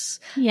like this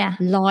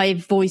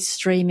live voice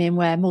streaming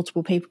where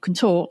multiple people can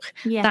talk.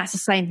 Yeah. That's the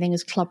same thing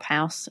as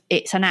Clubhouse.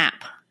 It's an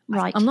app.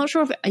 Right. I'm not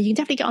sure if you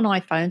can definitely get on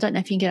iPhone. I don't know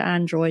if you can get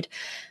Android,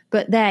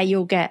 but there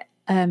you'll get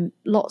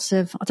lots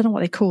of, I don't know what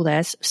they call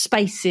theirs,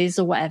 spaces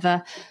or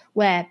whatever,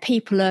 where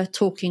people are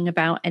talking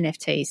about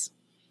NFTs.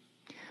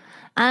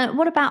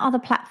 What about other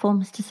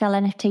platforms to sell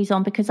NFTs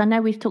on? Because I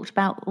know we've talked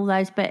about all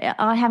those, but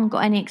I haven't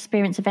got any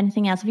experience of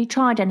anything else. Have you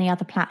tried any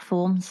other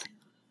platforms?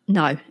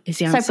 No, is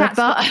the answer. So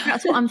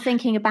perhaps what I'm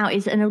thinking about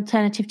is an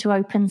alternative to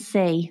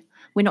OpenSea.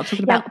 We're not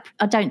talking about,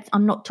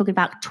 I'm not talking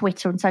about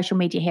Twitter and social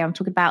media here. I'm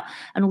talking about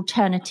an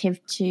alternative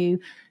to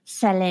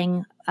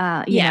selling,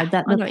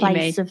 the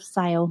place of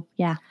sale.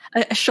 Yeah.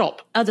 A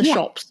shop, other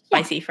shops,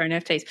 basically, for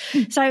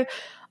NFTs. So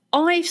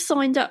I've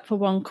signed up for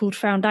one called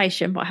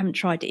Foundation, but I haven't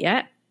tried it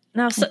yet.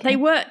 Now, they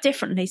work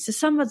differently. So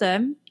some of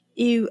them,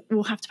 you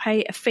will have to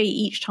pay a fee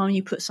each time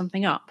you put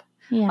something up.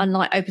 Yeah.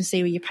 Unlike OpenSea,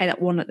 where you pay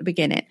that one at the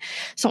beginning.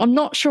 So I'm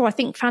not sure. I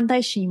think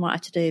Foundation, you might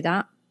have to do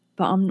that,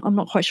 but I'm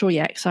not quite sure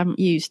yet because I haven't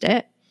used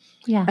it.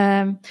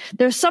 Yeah.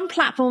 There are some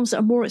platforms that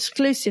are more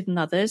exclusive than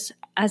others,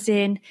 as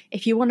in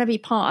if you want to be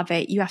part of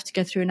it, you have to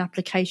go through an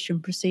application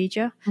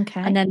procedure.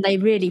 Okay. And then they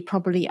really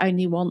probably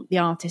only want the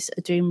artists that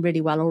are doing really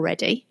well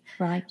already.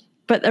 Right.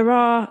 But there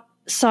are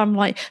some,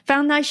 like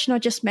Foundation I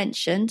just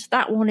mentioned,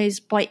 that one is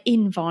by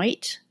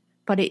invite,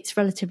 but it's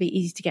relatively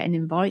easy to get an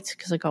invite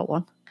because I got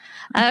one.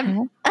 Okay.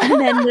 And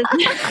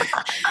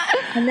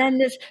then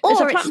there's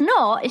or it's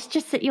not. It's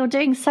just that you're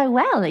doing so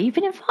well that you've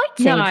been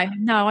invited.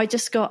 No. I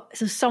just got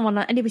someone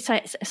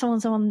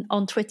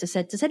on Twitter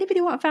said, "Does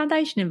anybody want a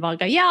Foundation invite?" I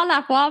go, "Yeah, I'll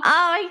have one."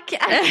 Oh,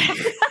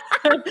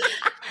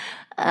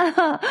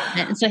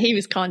 And so he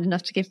was kind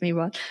enough to give me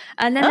one.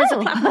 And then there's a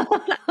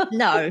platform.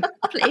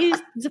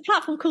 There's a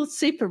platform called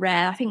Super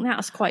Rare. I think that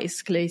was quite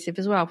exclusive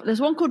as well. But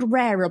there's one called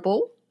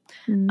Rareable,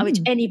 which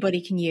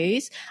anybody can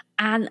use.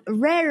 And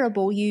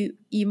Rareable, you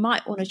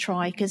might want to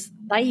try because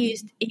they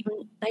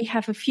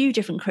have a few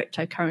different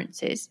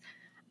cryptocurrencies,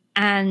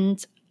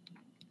 and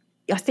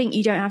I think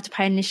you don't have to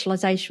pay an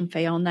initialization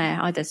fee on there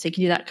either, so you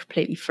can do that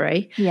completely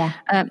free. Yeah.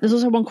 There's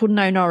also one called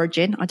Known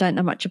Origin. I don't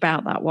know much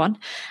about that one,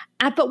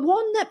 but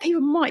one that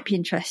people might be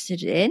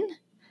interested in.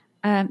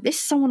 This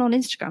is someone on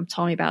Instagram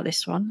told me about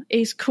this one.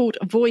 Is called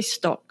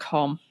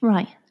Voice.com.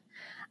 Right.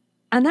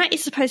 And that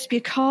is supposed to be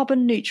a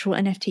carbon neutral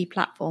NFT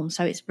platform,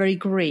 so it's very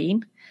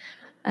green.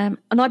 And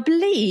I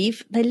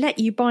believe they let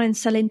you buy and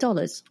sell in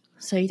dollars,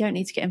 so you don't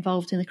need to get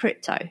involved in the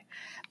crypto.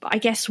 But I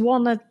guess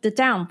one of the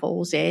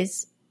downfalls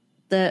is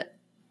that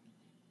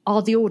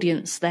are the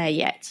audience there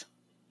yet?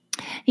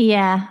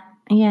 Yeah.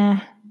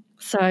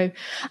 So,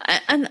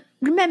 and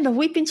remember,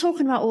 we've been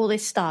talking about all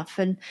this stuff,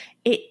 and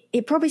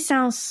it probably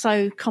sounds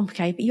so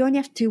complicated, but you only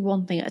have to do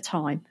one thing at a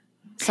time.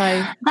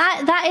 So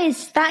that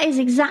is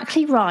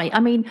exactly right. I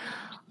mean,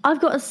 I've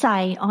got to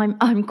say,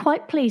 I'm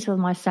quite pleased with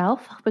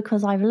myself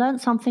because I've learned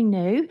something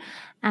new,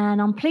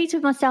 and I'm pleased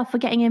with myself for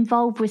getting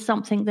involved with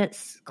something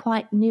that's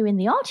quite new in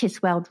the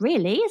artist world,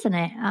 really, isn't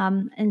it?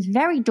 And it's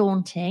very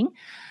daunting.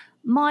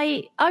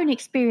 My own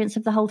experience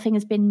of the whole thing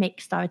has been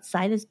mixed, I would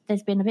say.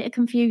 There's been a bit of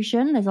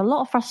confusion. There's a lot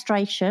of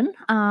frustration,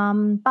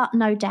 but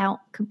no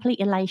doubt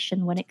complete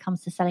elation when it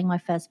comes to selling my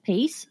first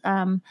piece.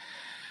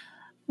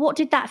 What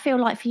did that feel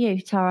like for you,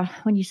 Tara,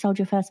 when you sold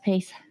your first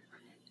piece?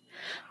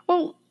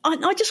 Well,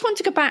 I just want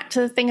to go back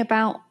to the thing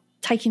about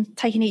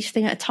taking each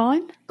thing at a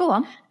time. Go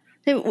on.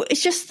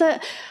 It's just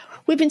that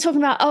we've been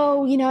talking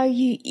about,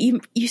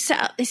 you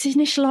set up this,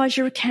 initialize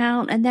your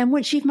account, and then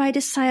once you've made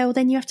a sale,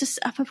 then you have to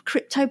set up a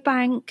crypto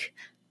bank.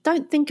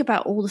 Don't think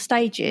about all the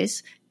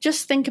stages.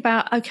 Just think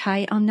about,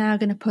 okay, I'm now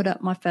going to put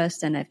up my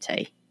first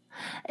NFT.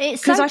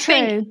 It's so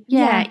true.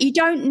 Yeah, you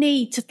don't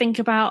need to think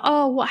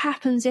about, what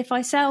happens if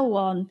I sell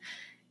one?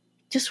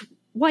 Just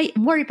wait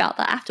and worry about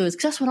that afterwards,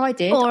 because that's what I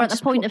did. Or at the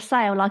point of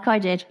sale, like I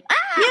did.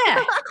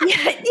 Yeah, but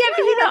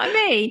you know what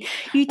I mean?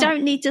 You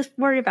don't need to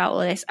worry about all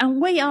this.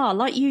 And we are,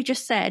 like you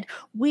just said,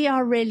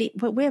 we're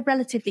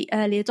relatively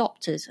early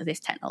adopters of this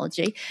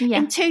technology. Yeah.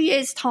 In 2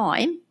 years'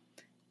 time,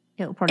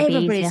 it'll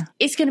probably be easier.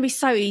 It's going to be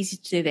so easy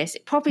to do this.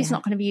 It probably is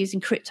not going to be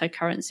using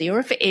cryptocurrency, or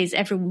if it is,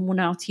 everyone will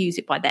know how to use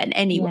it by then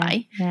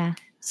anyway. Yeah.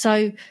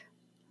 So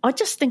I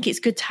just think it's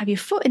good to have your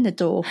foot in the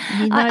door.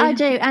 I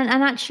do.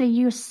 And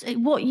actually,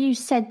 what you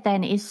said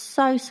then is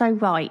so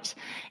right,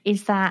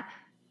 is that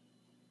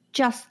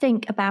just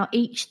think about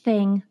each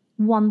thing,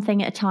 one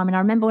thing at a time. And I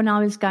remember when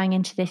I was going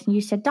into this and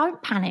you said,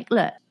 don't panic.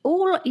 Look,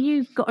 all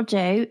you've got to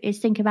do is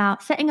think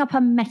about setting up a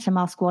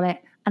MetaMask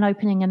wallet and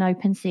opening an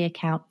OpenSea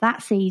account.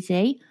 That's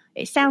easy.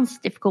 It sounds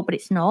difficult, but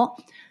it's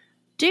not.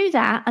 Do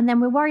that, and then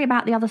we'll worry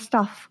about the other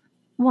stuff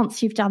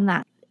once you've done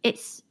that. It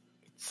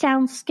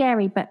sounds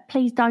scary, but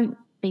please don't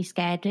be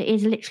scared. It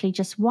is literally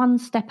just one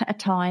step at a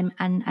time,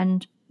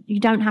 and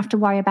you don't have to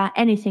worry about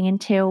anything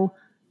until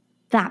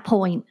that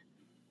point.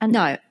 And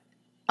no.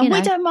 And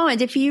we don't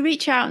mind if you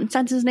reach out and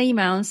send us an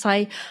email and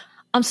say,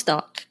 I'm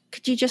stuck.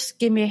 Could you just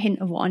give me a hint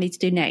of what I need to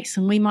do next?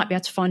 And we might be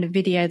able to find a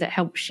video that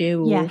helps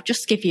you, or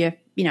just give you,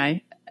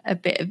 a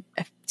bit of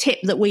a tip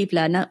that we've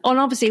learned. And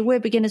obviously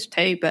we're beginners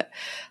too, but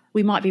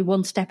we might be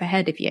one step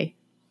ahead of you.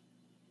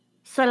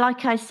 So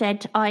like I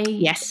said, I've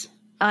yet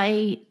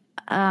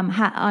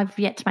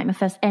to make my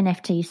first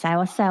NFT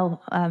sale. I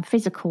sell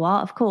physical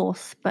art, of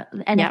course, but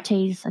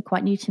NFTs are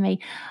quite new to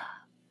me.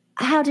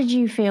 How did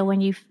you feel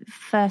when you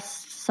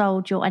first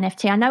sold your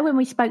NFT? I know when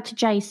we spoke to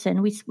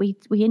Jason, we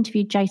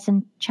interviewed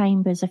Jason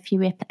Chambers a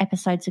few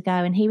episodes ago,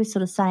 and he was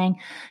sort of saying,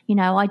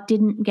 I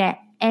didn't get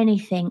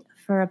anything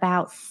for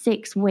about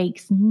 6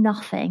 weeks,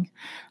 nothing.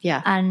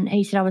 Yeah. And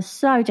he said I was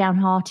so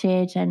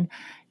downhearted, and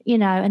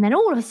and then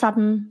all of a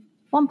sudden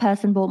one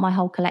person bought my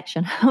whole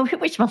collection,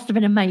 which must have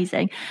been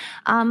amazing.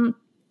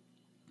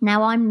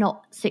 Now, I'm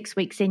not 6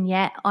 weeks in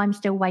yet. I'm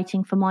still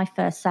waiting for my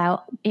first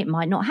sale. It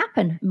might not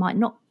happen.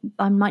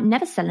 I might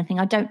never sell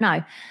anything. I don't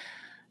know.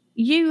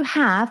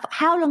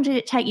 How long did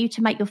it take you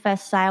to make your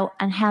first sale,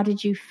 and how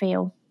did you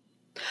feel?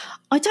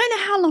 I don't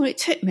know how long it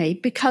took me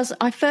because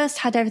I first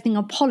had everything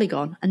on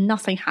Polygon and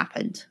nothing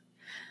happened.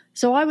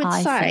 So I would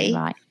say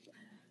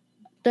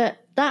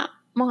that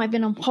might have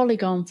been on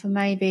Polygon for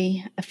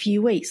maybe a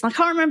few weeks. I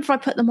can't remember if I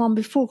put them on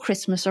before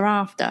Christmas or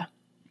after.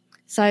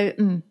 So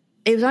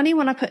it was only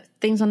when I put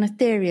things on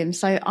Ethereum.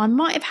 So I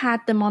might have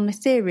had them on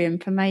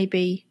Ethereum for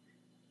maybe,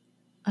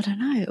 I don't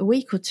know, a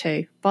week or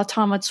two by the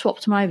time I'd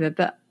swapped them over.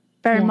 But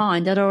bear in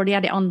mind, I'd already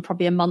had it on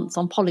probably a month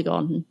on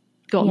Polygon and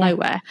got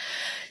nowhere.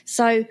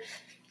 So,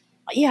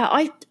 yeah,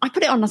 I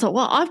put it on and I thought,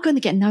 well, I'm going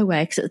to get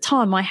nowhere because at the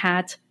time I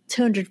had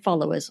 200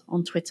 followers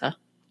on Twitter.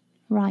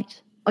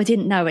 Right. I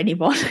didn't know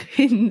anyone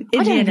in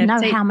I don't even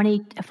NFT. know how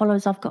many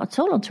followers I've got at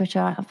all on Twitter.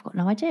 I've got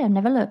no idea. I've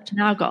never looked.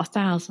 Now I've got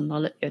 1,000.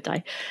 I'll look the other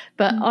day.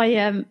 But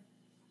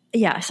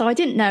so I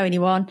didn't know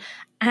anyone.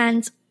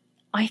 And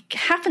I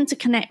happened to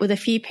connect with a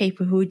few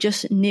people who were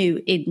just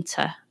new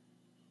into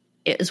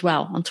it as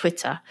well on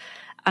Twitter.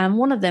 And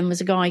one of them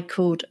was a guy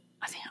called,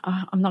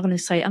 I'm not going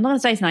to say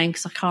his name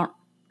because I can't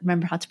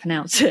remember how to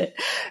pronounce it.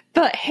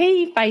 But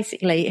he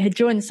basically had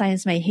joined the same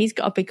as me. He's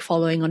got a big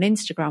following on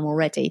Instagram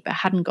already, but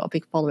hadn't got a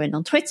big following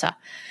on Twitter.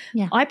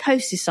 Yeah. I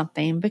posted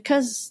something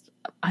because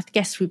I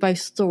guess we both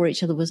saw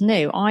each other was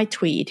new. I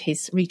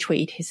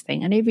retweeted his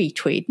thing and he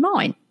retweeted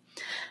mine.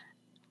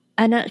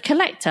 And a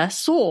collector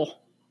saw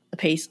the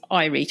piece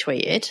I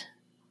retweeted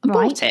and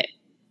bought it.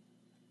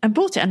 And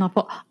I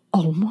thought,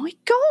 oh my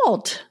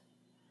God,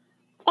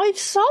 I've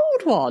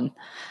sold one.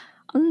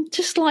 And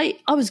just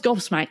like, I was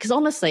gobsmacked because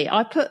honestly,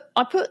 I put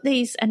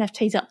these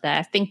NFTs up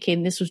there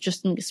thinking this was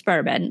just an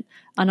experiment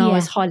and I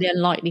was highly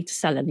unlikely to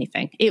sell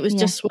anything. It was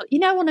just,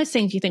 one of those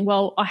things you think,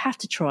 well, I have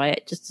to try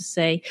it just to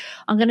see.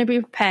 I'm going to be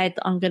prepared.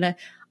 I've got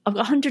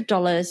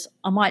 $100.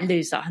 I might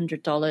lose that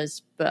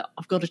 $100, but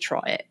I've got to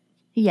try it.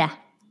 Yeah.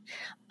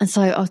 And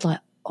so I was like,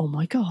 oh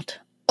my God.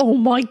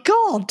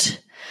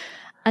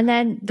 And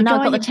then I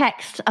got the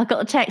text. I got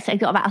the text. It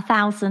got about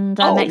 1,000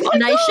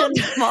 exclamation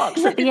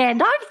marks at the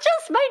end. I've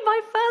just made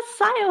my first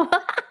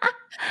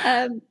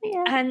sale.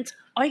 And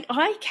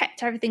I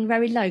kept everything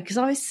very low because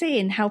I was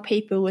seeing how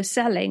people were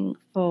selling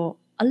for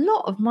a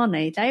lot of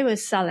money. They were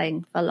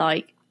selling for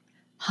like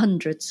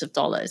hundreds of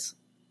dollars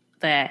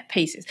their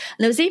pieces.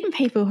 And there was even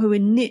people who were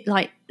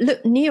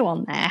looked new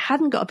on there,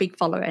 hadn't got a big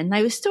follower, and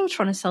they were still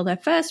trying to sell their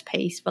first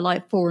piece for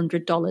like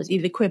 $400,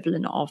 the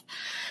equivalent of.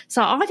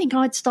 So I think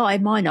I'd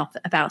started mine off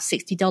at about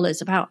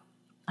 $60, about,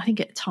 I think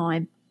at the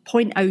time,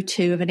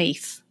 0.02 of an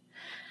ETH.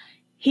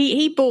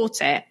 He bought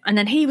it, and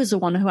then he was the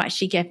one who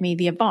actually gave me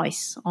the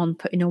advice on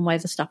putting all my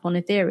other stuff on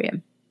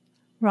Ethereum.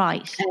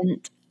 Right.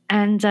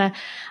 And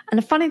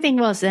the funny thing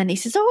was then he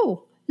says,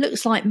 oh,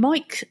 looks like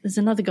Mike, there's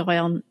another guy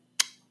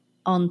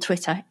on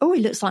Twitter. Oh,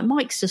 it looks like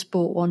Mike's just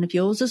bought one of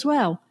yours as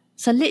well.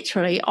 So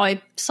literally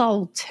I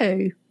sold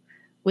 2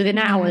 within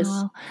hours.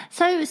 Wow.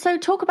 So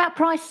talk about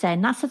price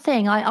then. That's the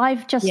thing.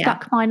 I've just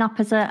stuck mine up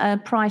as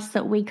a price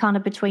that we kind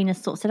of between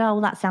us sort of said,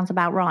 oh, that sounds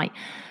about right.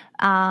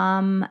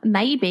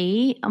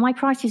 Maybe my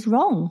price is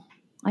wrong.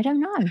 I don't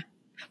know.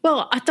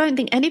 Well, I don't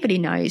think anybody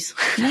knows.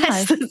 No.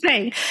 That's the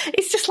thing.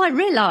 It's just like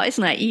real art,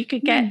 isn't it? You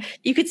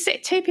could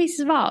sit 2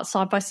 pieces of art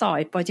side by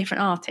side by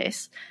different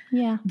artists.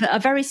 Yeah. That are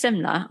very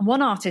similar.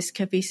 One artist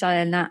could be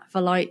selling that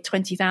for like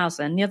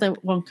 20,000. The other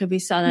one could be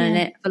selling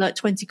it for like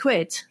 20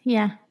 quid.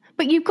 Yeah.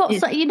 But you've got,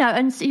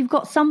 and you've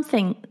got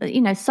something,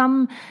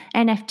 some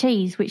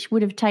NFTs which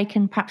would have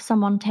taken perhaps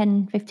someone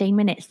 10, 15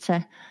 minutes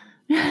to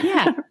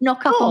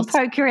knock up on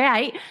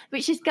Procreate,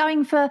 which is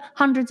going for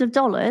hundreds of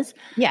dollars.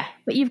 Yeah.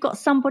 But you've got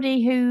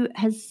somebody who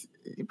has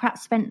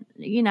perhaps spent,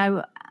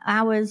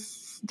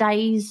 hours,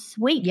 days,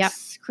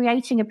 weeks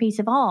creating a piece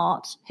of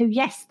art who,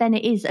 yes, then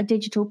it is a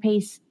digital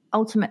piece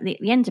ultimately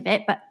at the end of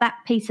it, but that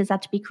piece has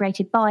had to be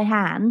created by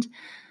hand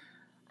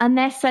and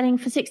they're selling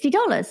for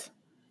 $60.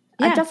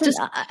 Yeah, it doesn't,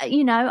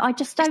 I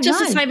just don't know. It's just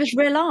the same as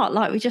real art,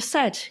 like we just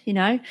said,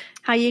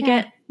 how you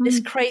get this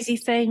crazy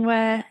thing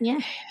where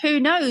who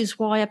knows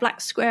why a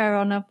black square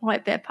on a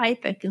white bit of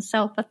paper can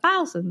sell for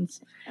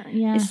thousands.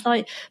 It's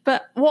like,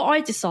 but what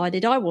I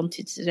decided I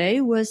wanted to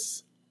do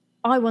was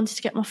I wanted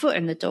to get my foot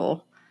in the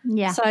door.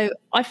 Yeah. So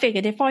I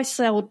figured if I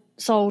sold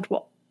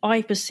what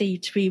I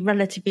perceived to be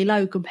relatively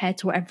low compared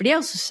to what everybody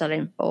else was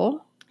selling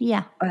for,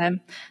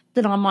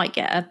 then I might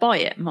get a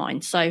buy at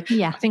mine. So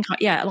I think,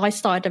 I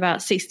started about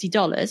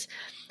 $60.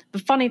 The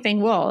funny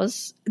thing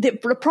was, the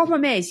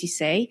problem is, you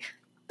see,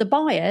 the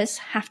buyers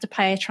have to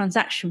pay a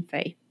transaction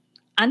fee.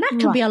 And that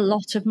can be a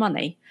lot of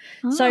money.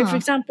 So, for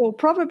example,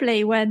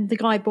 probably when the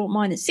guy bought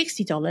mine at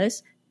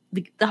 $60,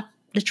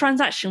 the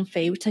transaction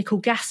fee, which they call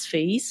gas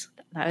fees.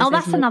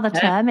 That's another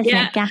term, isn't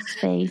it? Gas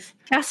fees.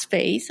 Gas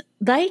fees,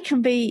 they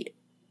can be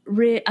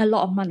a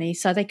lot of money.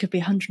 So they could be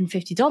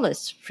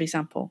 $150, for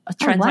example, a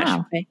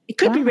transaction fee. It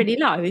could be really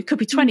low. It could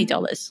be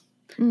 $20.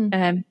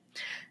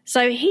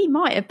 So he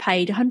might have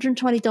paid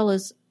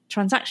 $120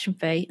 transaction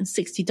fee and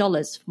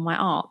 $60 for my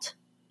art.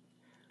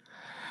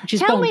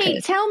 Tell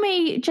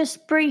me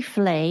just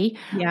briefly,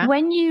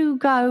 when you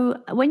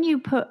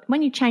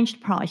change the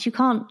price, you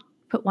can't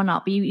put one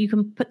up. You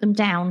can put them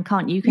down,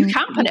 can't you? You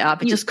can put it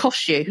up. It just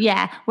costs you.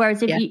 Yeah.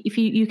 Whereas if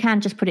you can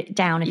just put it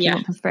down if you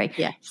want for free.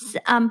 Yeah.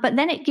 But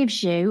then it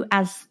gives you,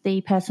 as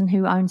the person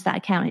who owns that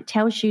account, it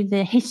tells you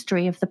the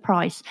history of the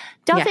price.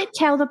 Does it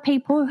tell the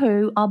people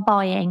who are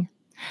buying?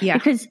 Yeah.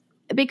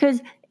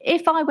 Because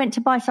if I went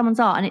to buy someone's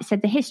art and it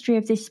said the history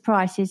of this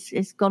price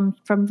is gone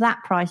from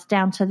that price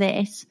down to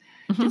this,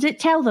 does it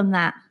tell them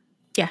that?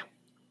 Yeah.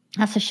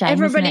 That's a shame.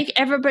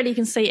 Everybody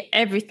can see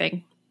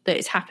everything that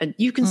has happened.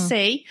 You can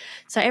see,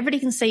 so everybody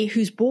can see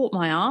who's bought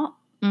my art.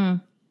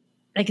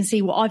 They can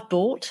see what I've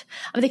bought.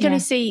 I mean, they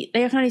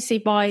can only see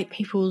by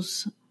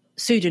people's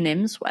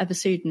pseudonyms, whatever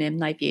pseudonym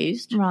they've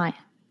used. Right.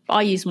 But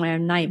I use my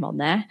own name on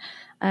there.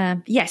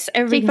 Yes,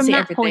 everybody can see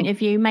everything. From that point of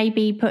view,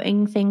 maybe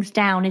putting things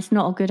down is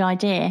not a good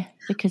idea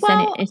because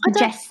then it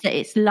suggests that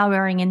it's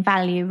lowering in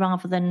value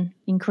rather than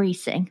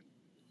increasing.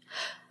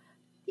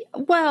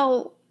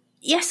 Well,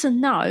 yes and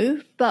no,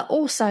 but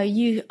also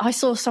I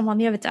saw someone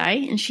the other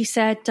day and she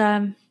said,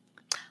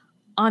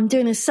 I'm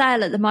doing a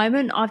sale at the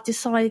moment. I've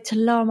decided to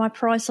lower my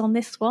price on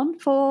this one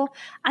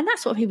and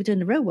that's what people do in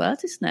the real world,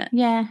 isn't it?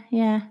 Yeah,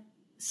 yeah.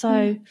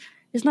 So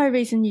there's no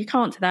reason you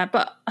can't do that.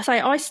 But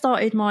I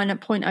started mine at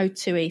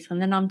 0.02 ETH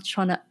and then I'm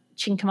trying to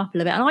chink them up a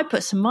little bit. And I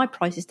put some of my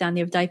prices down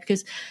the other day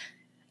because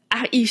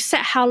you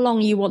set how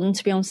long you want them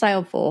to be on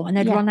sale for and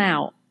they'd run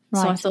out.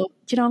 Right. So I thought,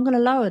 I'm going to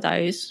lower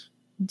those.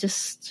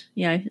 Just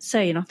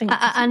see, and I think,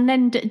 and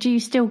then do you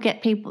still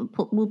get people?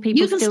 Will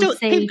people still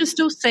see? People can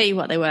still see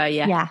what they were?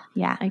 Yeah,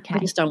 okay. But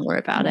just don't worry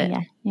about it.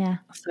 Yeah.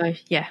 So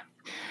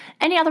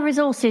Any other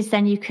resources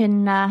then you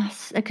can?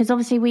 Because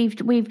obviously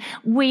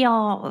we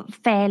are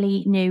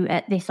fairly new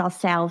at this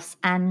ourselves,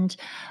 and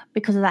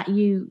because of that,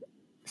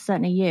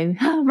 certainly you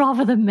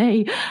rather than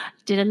me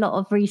did a lot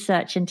of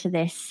research into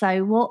this.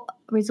 So, what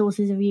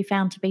resources have you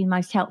found to be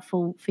most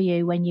helpful for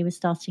you when you were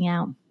starting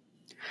out?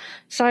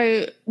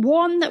 So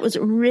one that was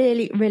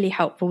really, really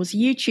helpful was a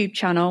YouTube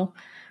channel,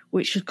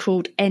 which was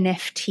called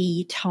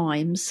NFT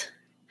Times.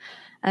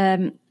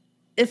 Times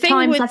as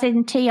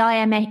in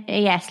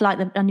TIMES, like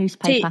a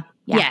newspaper.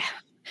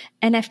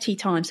 NFT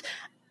Times.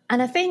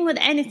 And the thing with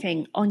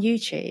anything on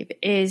YouTube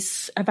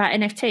is about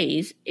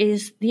NFTs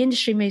is the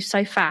industry moves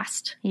so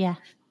fast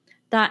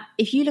that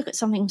if you look at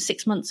something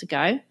 6 months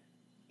ago,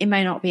 it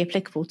may not be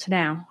applicable to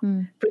now.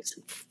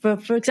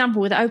 For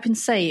example, with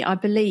OpenSea, I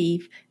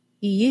believe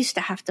you used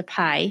to have to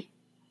pay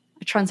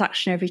a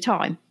transaction every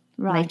time.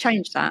 Right. They've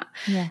changed that.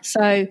 Yeah.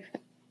 So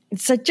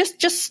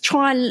just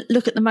try and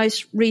look at the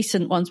most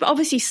recent ones. But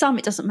obviously some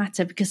it doesn't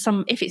matter because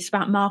some, if it's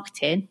about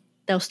marketing,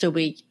 they'll still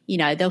be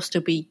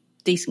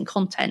decent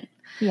content.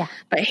 Yeah.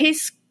 But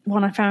his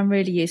one I found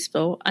really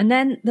useful. And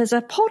then there's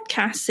a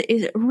podcast that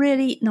is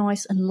really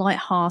nice and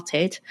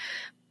lighthearted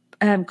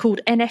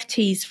called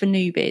NFTs for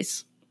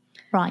Newbies.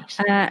 Right.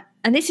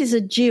 And this is a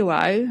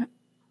duo.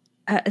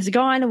 There's a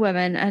guy and a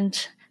woman,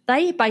 and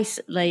they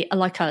basically are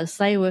like us.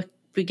 They were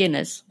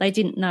beginners. They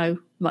didn't know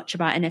much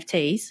about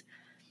NFTs.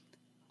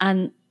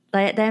 And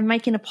they're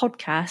making a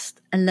podcast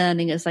and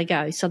learning as they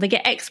go. So they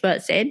get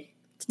experts in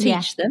to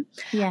teach them.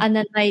 Yeah. And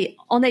then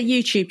on their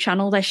YouTube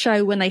channel, they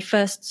show when they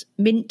first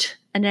mint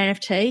an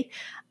NFT.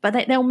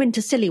 But they'll mint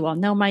a silly one.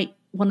 They'll make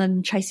one of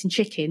them chasing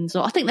chickens.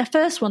 Or I think the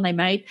first one they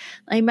made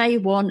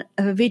one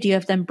of a video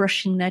of them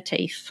brushing their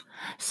teeth.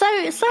 So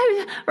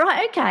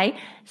right, okay.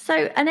 So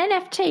an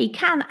NFT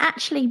can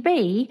actually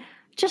be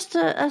just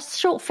a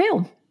short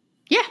film.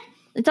 Yeah.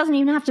 It doesn't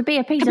even have to be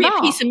a piece of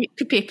art. It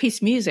could be a piece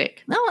of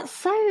music. Oh, it's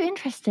so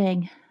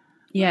interesting.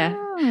 Yeah.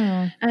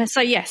 Oh.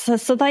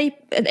 So they,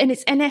 and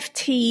it's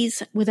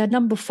NFTs with a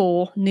number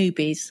 4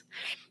 newbies.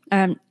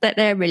 That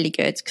they're really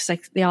good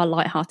because they are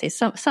lighthearted.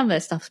 Some of their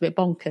stuff's a bit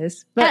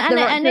bonkers. But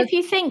and if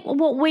you think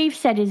what we've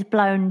said has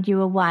blown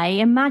you away,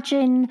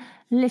 imagine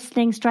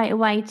listening straight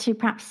away to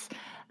perhaps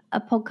a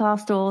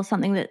podcast or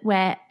something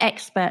where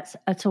experts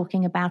are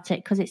talking about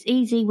it, because it's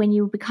easy when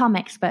you become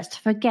experts to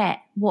forget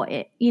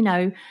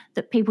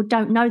that people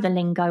don't know the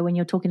lingo when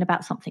you're talking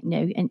about something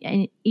new,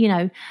 and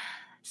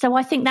so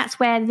I think that's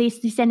where this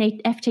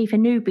NFT for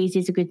newbies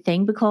is a good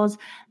thing, because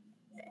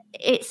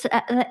it's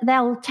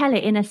they'll tell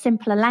it in a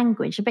simpler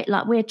language, a bit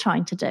like we're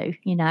trying to do,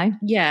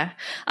 Yeah.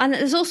 And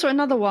there's also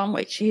another one,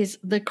 which is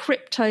the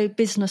Crypto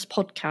Business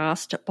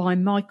Podcast by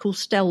Michael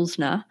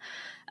Stelzner.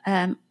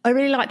 I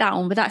really like that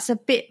one, but that's a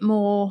bit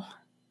more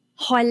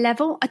high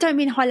level. I don't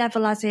mean high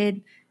level as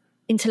in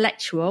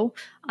intellectual.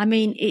 I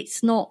mean,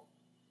 it's not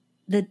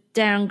the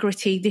down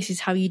gritty, this is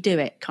how you do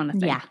it kind of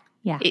thing.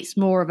 Yeah. It's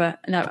more of an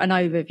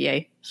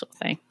overview sort of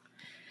thing.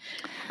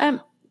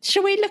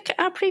 Shall we look at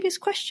our previous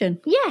question?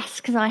 Yes,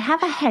 because I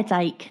have a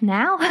headache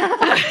now. Is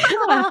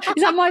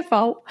that my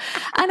fault?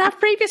 And our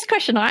previous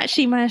question, I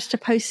actually managed to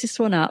post this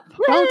one up.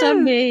 Woo! Well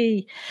done,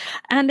 me.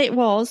 And it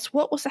was,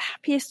 what was the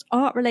happiest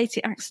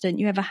art-related accident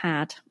you ever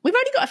had? We've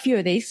only got a few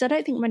of these, so I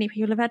don't think many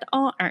people have had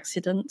art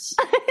accidents.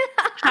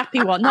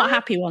 Not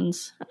happy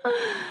ones.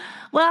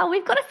 Well,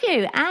 we've got a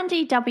few.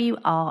 Andy W.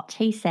 Art,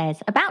 he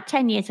says, about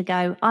 10 years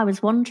ago, I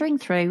was wandering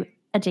through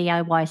a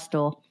DIY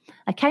store.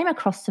 I came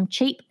across some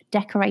cheap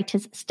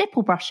decorators'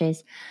 stipple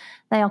brushes.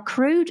 They are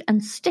crude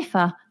and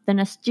stiffer than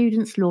a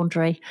student's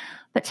laundry,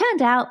 but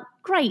turned out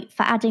great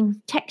for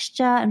adding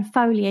texture and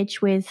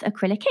foliage with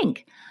acrylic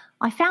ink.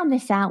 I found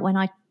this out when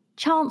I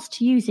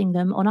chanced using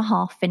them on a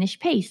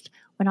half-finished piece,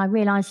 when I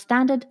realised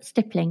standard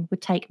stippling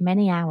would take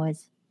many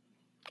hours.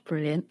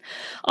 Brilliant.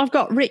 I've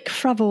got Rick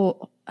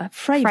Fravor.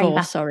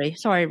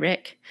 Sorry,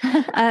 Rick.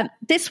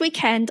 This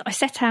weekend, I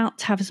set out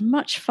to have as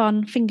much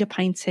fun finger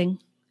painting.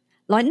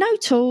 Like no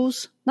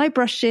tools, no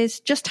brushes,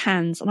 just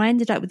hands. And I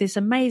ended up with this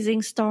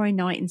amazing Starry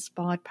Night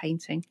inspired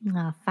painting.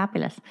 Ah,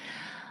 fabulous.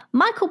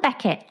 Michael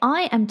Beckett,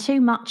 I am too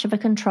much of a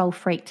control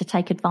freak to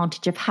take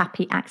advantage of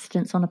happy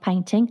accidents on a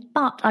painting,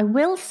 but I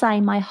will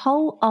say my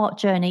whole art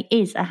journey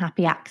is a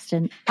happy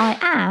accident.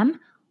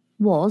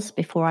 Was,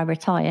 before I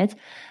retired,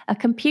 a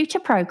computer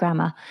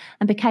programmer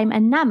and became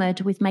enamoured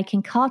with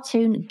making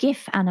cartoon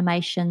GIF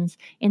animations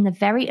in the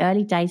very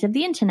early days of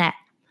the internet.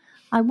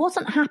 I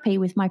wasn't happy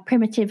with my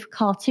primitive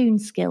cartoon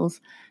skills,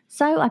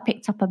 so I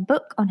picked up a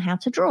book on how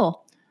to draw.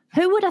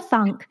 Who would have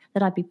thunk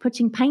that I'd be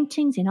putting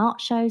paintings in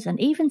art shows and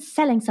even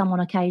selling some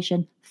on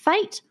occasion?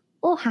 Fate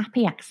or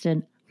happy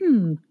accident?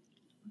 Do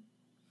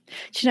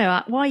you know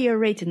what? While you were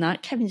reading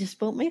that, Kevin just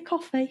bought me a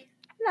coffee.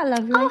 Isn't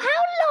that lovely? Oh,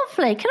 how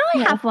lovely. Can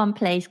I have one,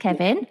 please,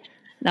 Kevin?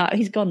 No,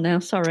 he's gone now.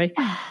 Sorry.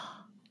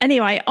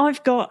 Anyway,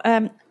 I've got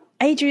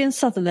Adrian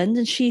Sutherland,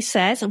 and she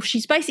says,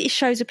 she's basically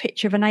shows a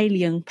picture of an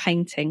alien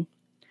painting.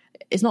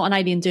 It's not an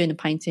alien doing a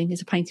painting.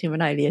 It's a painting of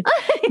an alien.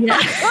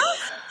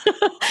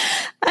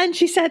 And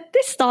she said,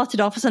 this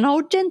started off as an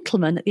old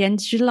gentleman at the end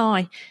of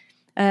July.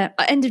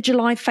 End of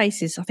July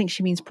faces. I think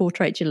she means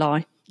Portrait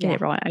July. Get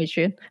it right,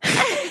 Adrian.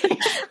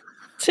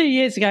 2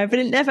 years ago, but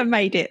it never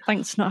made it,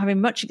 thanks to not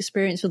having much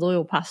experience with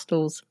oil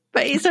pastels.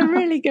 But it's a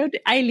really good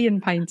alien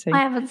painting. I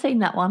haven't seen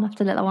that one. I have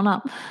to look that one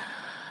up.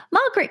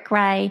 Margaret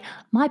Gray,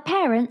 my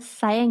parents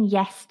saying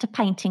yes to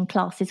painting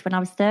classes when I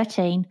was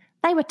 13.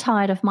 They were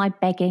tired of my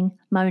begging,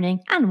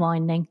 moaning and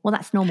whining. Well,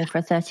 that's normal for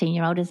a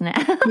 13-year-old, isn't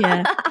it?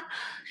 Yeah.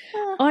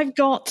 I've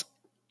got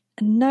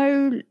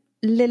no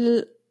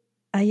Lilla.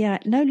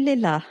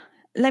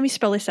 Let me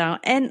spell this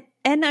out.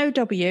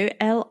 Nowlilla.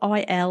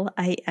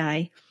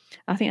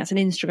 I think that's an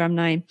Instagram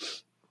name.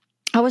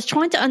 I was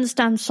trying to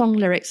understand song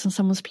lyrics on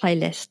someone's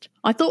playlist.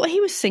 I thought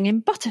he was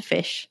singing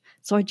Butterfish,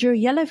 so I drew a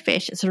yellow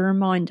fish as a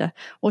reminder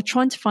while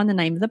trying to find the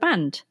name of the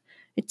band.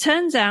 It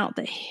turns out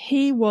that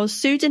he was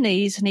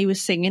Sudanese and he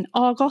was singing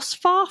Argos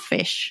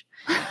Farfish.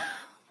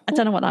 I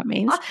don't know what that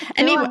means.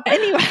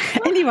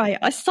 Anyway,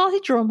 I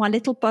started drawing my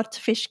little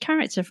Butterfish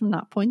character from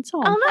that point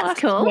on. Oh, that's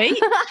cool.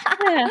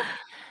 Yeah.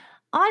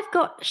 I've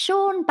got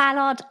Sean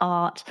Ballard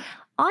Art.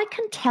 I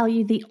can tell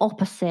you the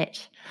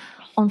opposite.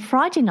 On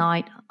Friday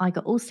night, I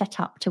got all set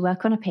up to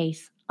work on a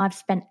piece I've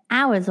spent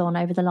hours on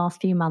over the last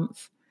few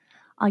months.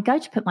 I go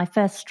to put my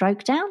first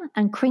stroke down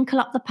and crinkle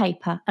up the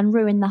paper and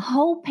ruin the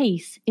whole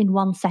piece in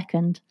 1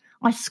 second.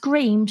 I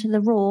screamed the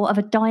roar of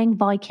a dying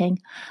Viking.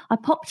 I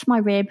popped my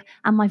rib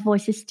and my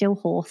voice is still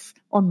hoarse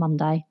on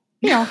Monday.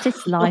 The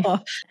artist's life.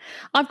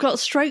 I've got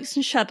strokes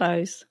and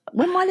shadows.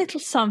 When my little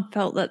son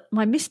felt that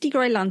my misty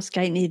grey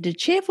landscape needed a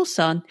cheerful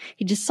sun,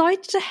 he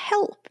decided to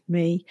help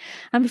me.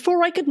 And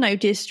before I could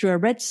notice, drew a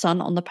red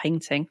sun on the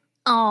painting.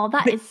 Oh,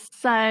 that is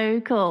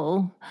so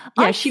cool.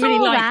 Yeah, she really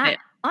liked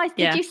it.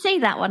 Did you see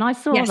that one? I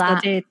saw that. Yes, I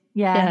did.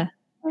 Yeah.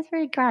 That's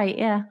really great,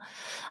 yeah.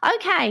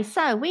 Okay,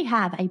 so we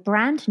have a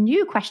brand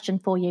new question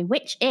for you,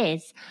 which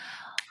is,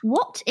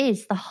 what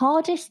is the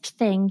hardest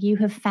thing you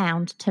have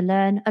found to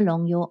learn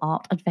along your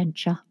art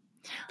adventure?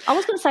 I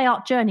was going to say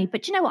art journey,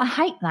 but you know what? I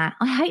hate that.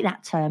 I hate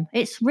that term.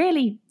 It's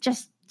really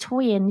just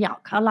twee and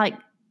yuck. I like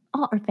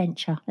art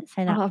adventure. Let's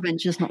say that. Art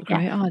adventure's not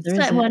great either, is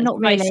it? Well, not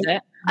really. No.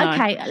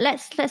 Okay,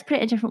 let's put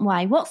it a different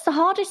way. What's the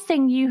hardest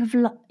thing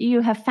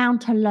you have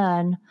found to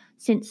learn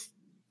since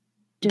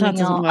doing that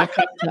doesn't art?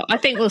 work. I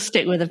think we'll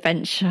stick with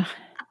adventure.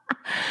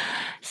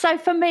 So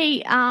for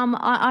me,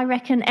 I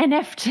reckon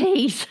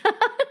NFTs.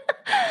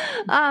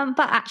 But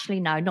actually,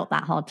 no, not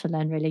that hard to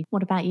learn, really.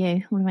 What about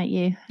you?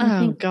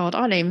 God,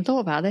 I hadn't even thought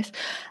about this.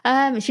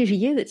 It's usually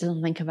you that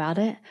doesn't think about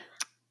it.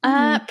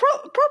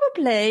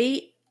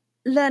 Probably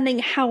learning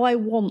how I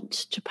want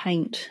to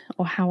paint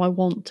or how I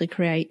want to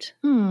create.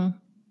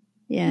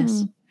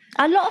 Yes.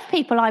 A lot of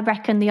people, I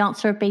reckon the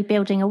answer would be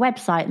building a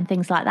website and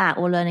things like that,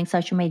 or learning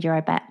social media, I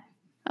bet.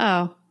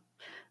 Oh,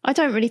 I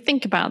don't really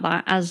think about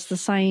that as the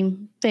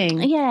same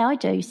thing. Yeah, I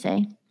do,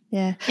 see.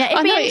 Yeah.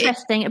 It'd be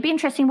interesting. It'd be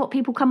interesting what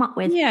people come up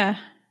with. Yeah.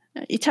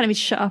 You're telling me to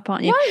shut up,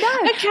 aren't you?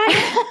 No. Okay.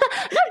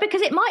 No,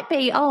 because it might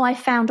be, I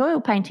found oil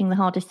painting the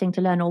hardest thing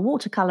to learn, or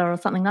watercolour or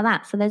something like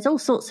that. So there's all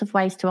sorts of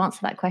ways to answer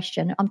that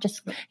question. I'm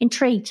just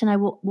intrigued to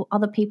know what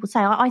other people say.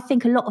 I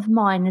think a lot of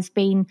mine has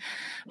been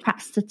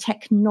perhaps the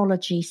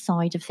technology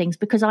side of things,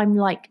 because I'm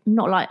not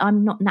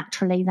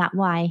naturally that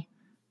way.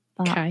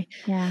 But, okay.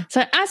 Yeah.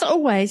 So as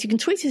always, you can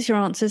tweet us your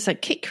answers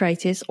at Kit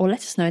Creatives or let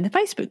us know in the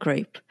Facebook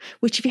group,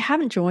 which if you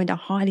haven't joined, I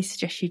highly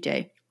suggest you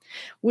do.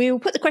 We'll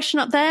put the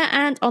question up there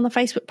and on the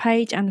Facebook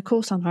page, and of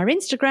course on our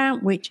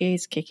Instagram, which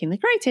is Kicking the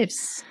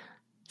Creatives.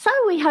 So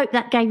we hope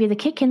that gave you the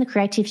kick in the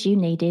creatives you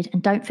needed.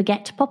 And don't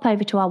forget to pop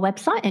over to our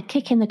website at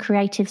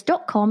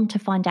kickinthecreatives.com to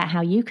find out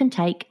how you can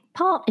take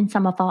part in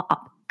some of our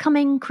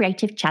upcoming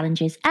creative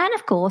challenges. And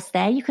of course,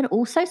 there you can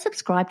also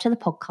subscribe to the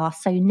podcast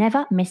so you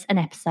never miss an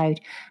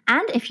episode.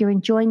 And if you're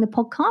enjoying the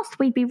podcast,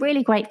 we'd be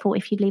really grateful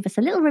if you'd leave us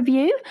a little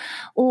review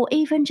or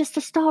even just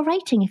a star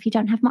rating if you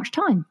don't have much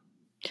time.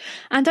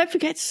 And don't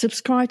forget to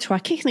subscribe to our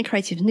Kicking the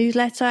Creatives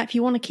newsletter if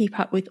you want to keep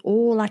up with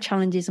all our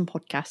challenges and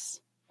podcasts.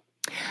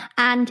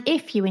 And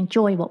if you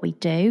enjoy what we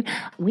do,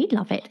 we'd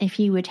love it if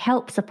you would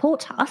help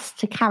support us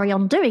to carry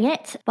on doing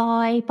it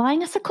by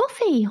buying us a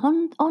coffee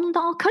on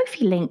our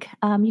Ko-fi link.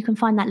 You can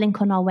find that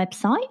link on our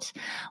website.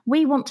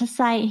 We want to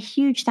say a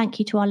huge thank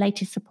you to our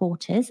latest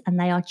supporters, and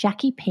they are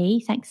Jackie P.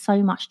 Thanks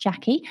so much,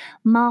 Jackie.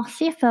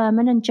 Marcia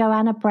Furman and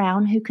Joanna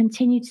Brown, who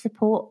continue to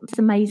support. It's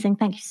amazing.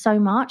 Thank you so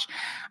much.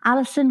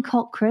 Alison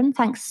Cochran,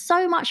 thanks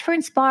so much for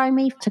inspiring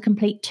me to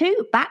complete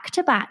 2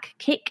 back-to-back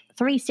Kick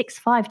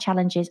 365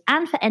 challenges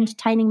and for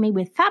entertaining me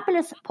with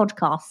fabulous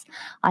podcasts.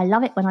 I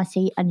love it when I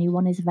see a new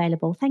one is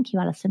available. Thank you,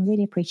 Alison.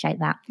 Really appreciate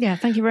that. Yeah,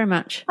 thank you very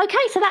much. Okay,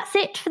 so that's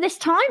it for this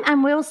time,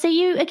 and we'll see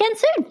you again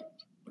soon.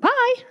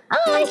 Bye. Bye.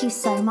 Thank you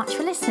so much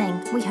for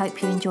listening. We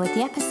hope you enjoyed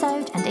the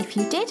episode, and if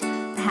you did,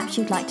 perhaps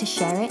you'd like to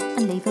share it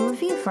and leave a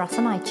review for us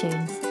on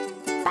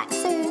iTunes. Back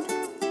soon.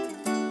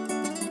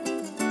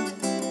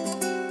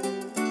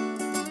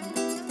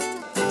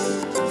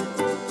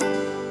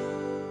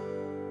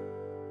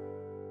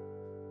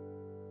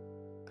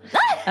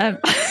 Got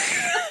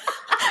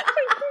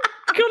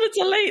to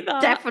delete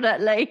that.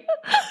 Definitely.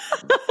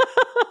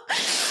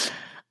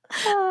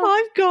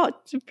 I've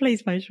got to,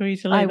 please make sure you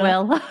delete that.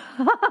 I will.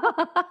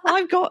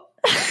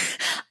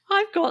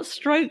 I've got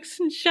strokes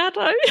and shadow.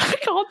 I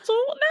can't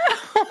talk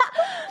now.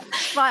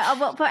 Right,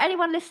 well, for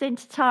anyone listening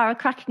to Tara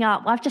cracking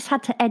up, I've just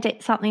had to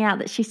edit something out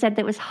that she said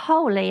that was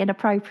wholly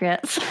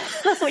inappropriate,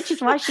 which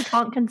is why she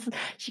can't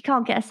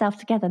get herself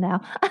together now.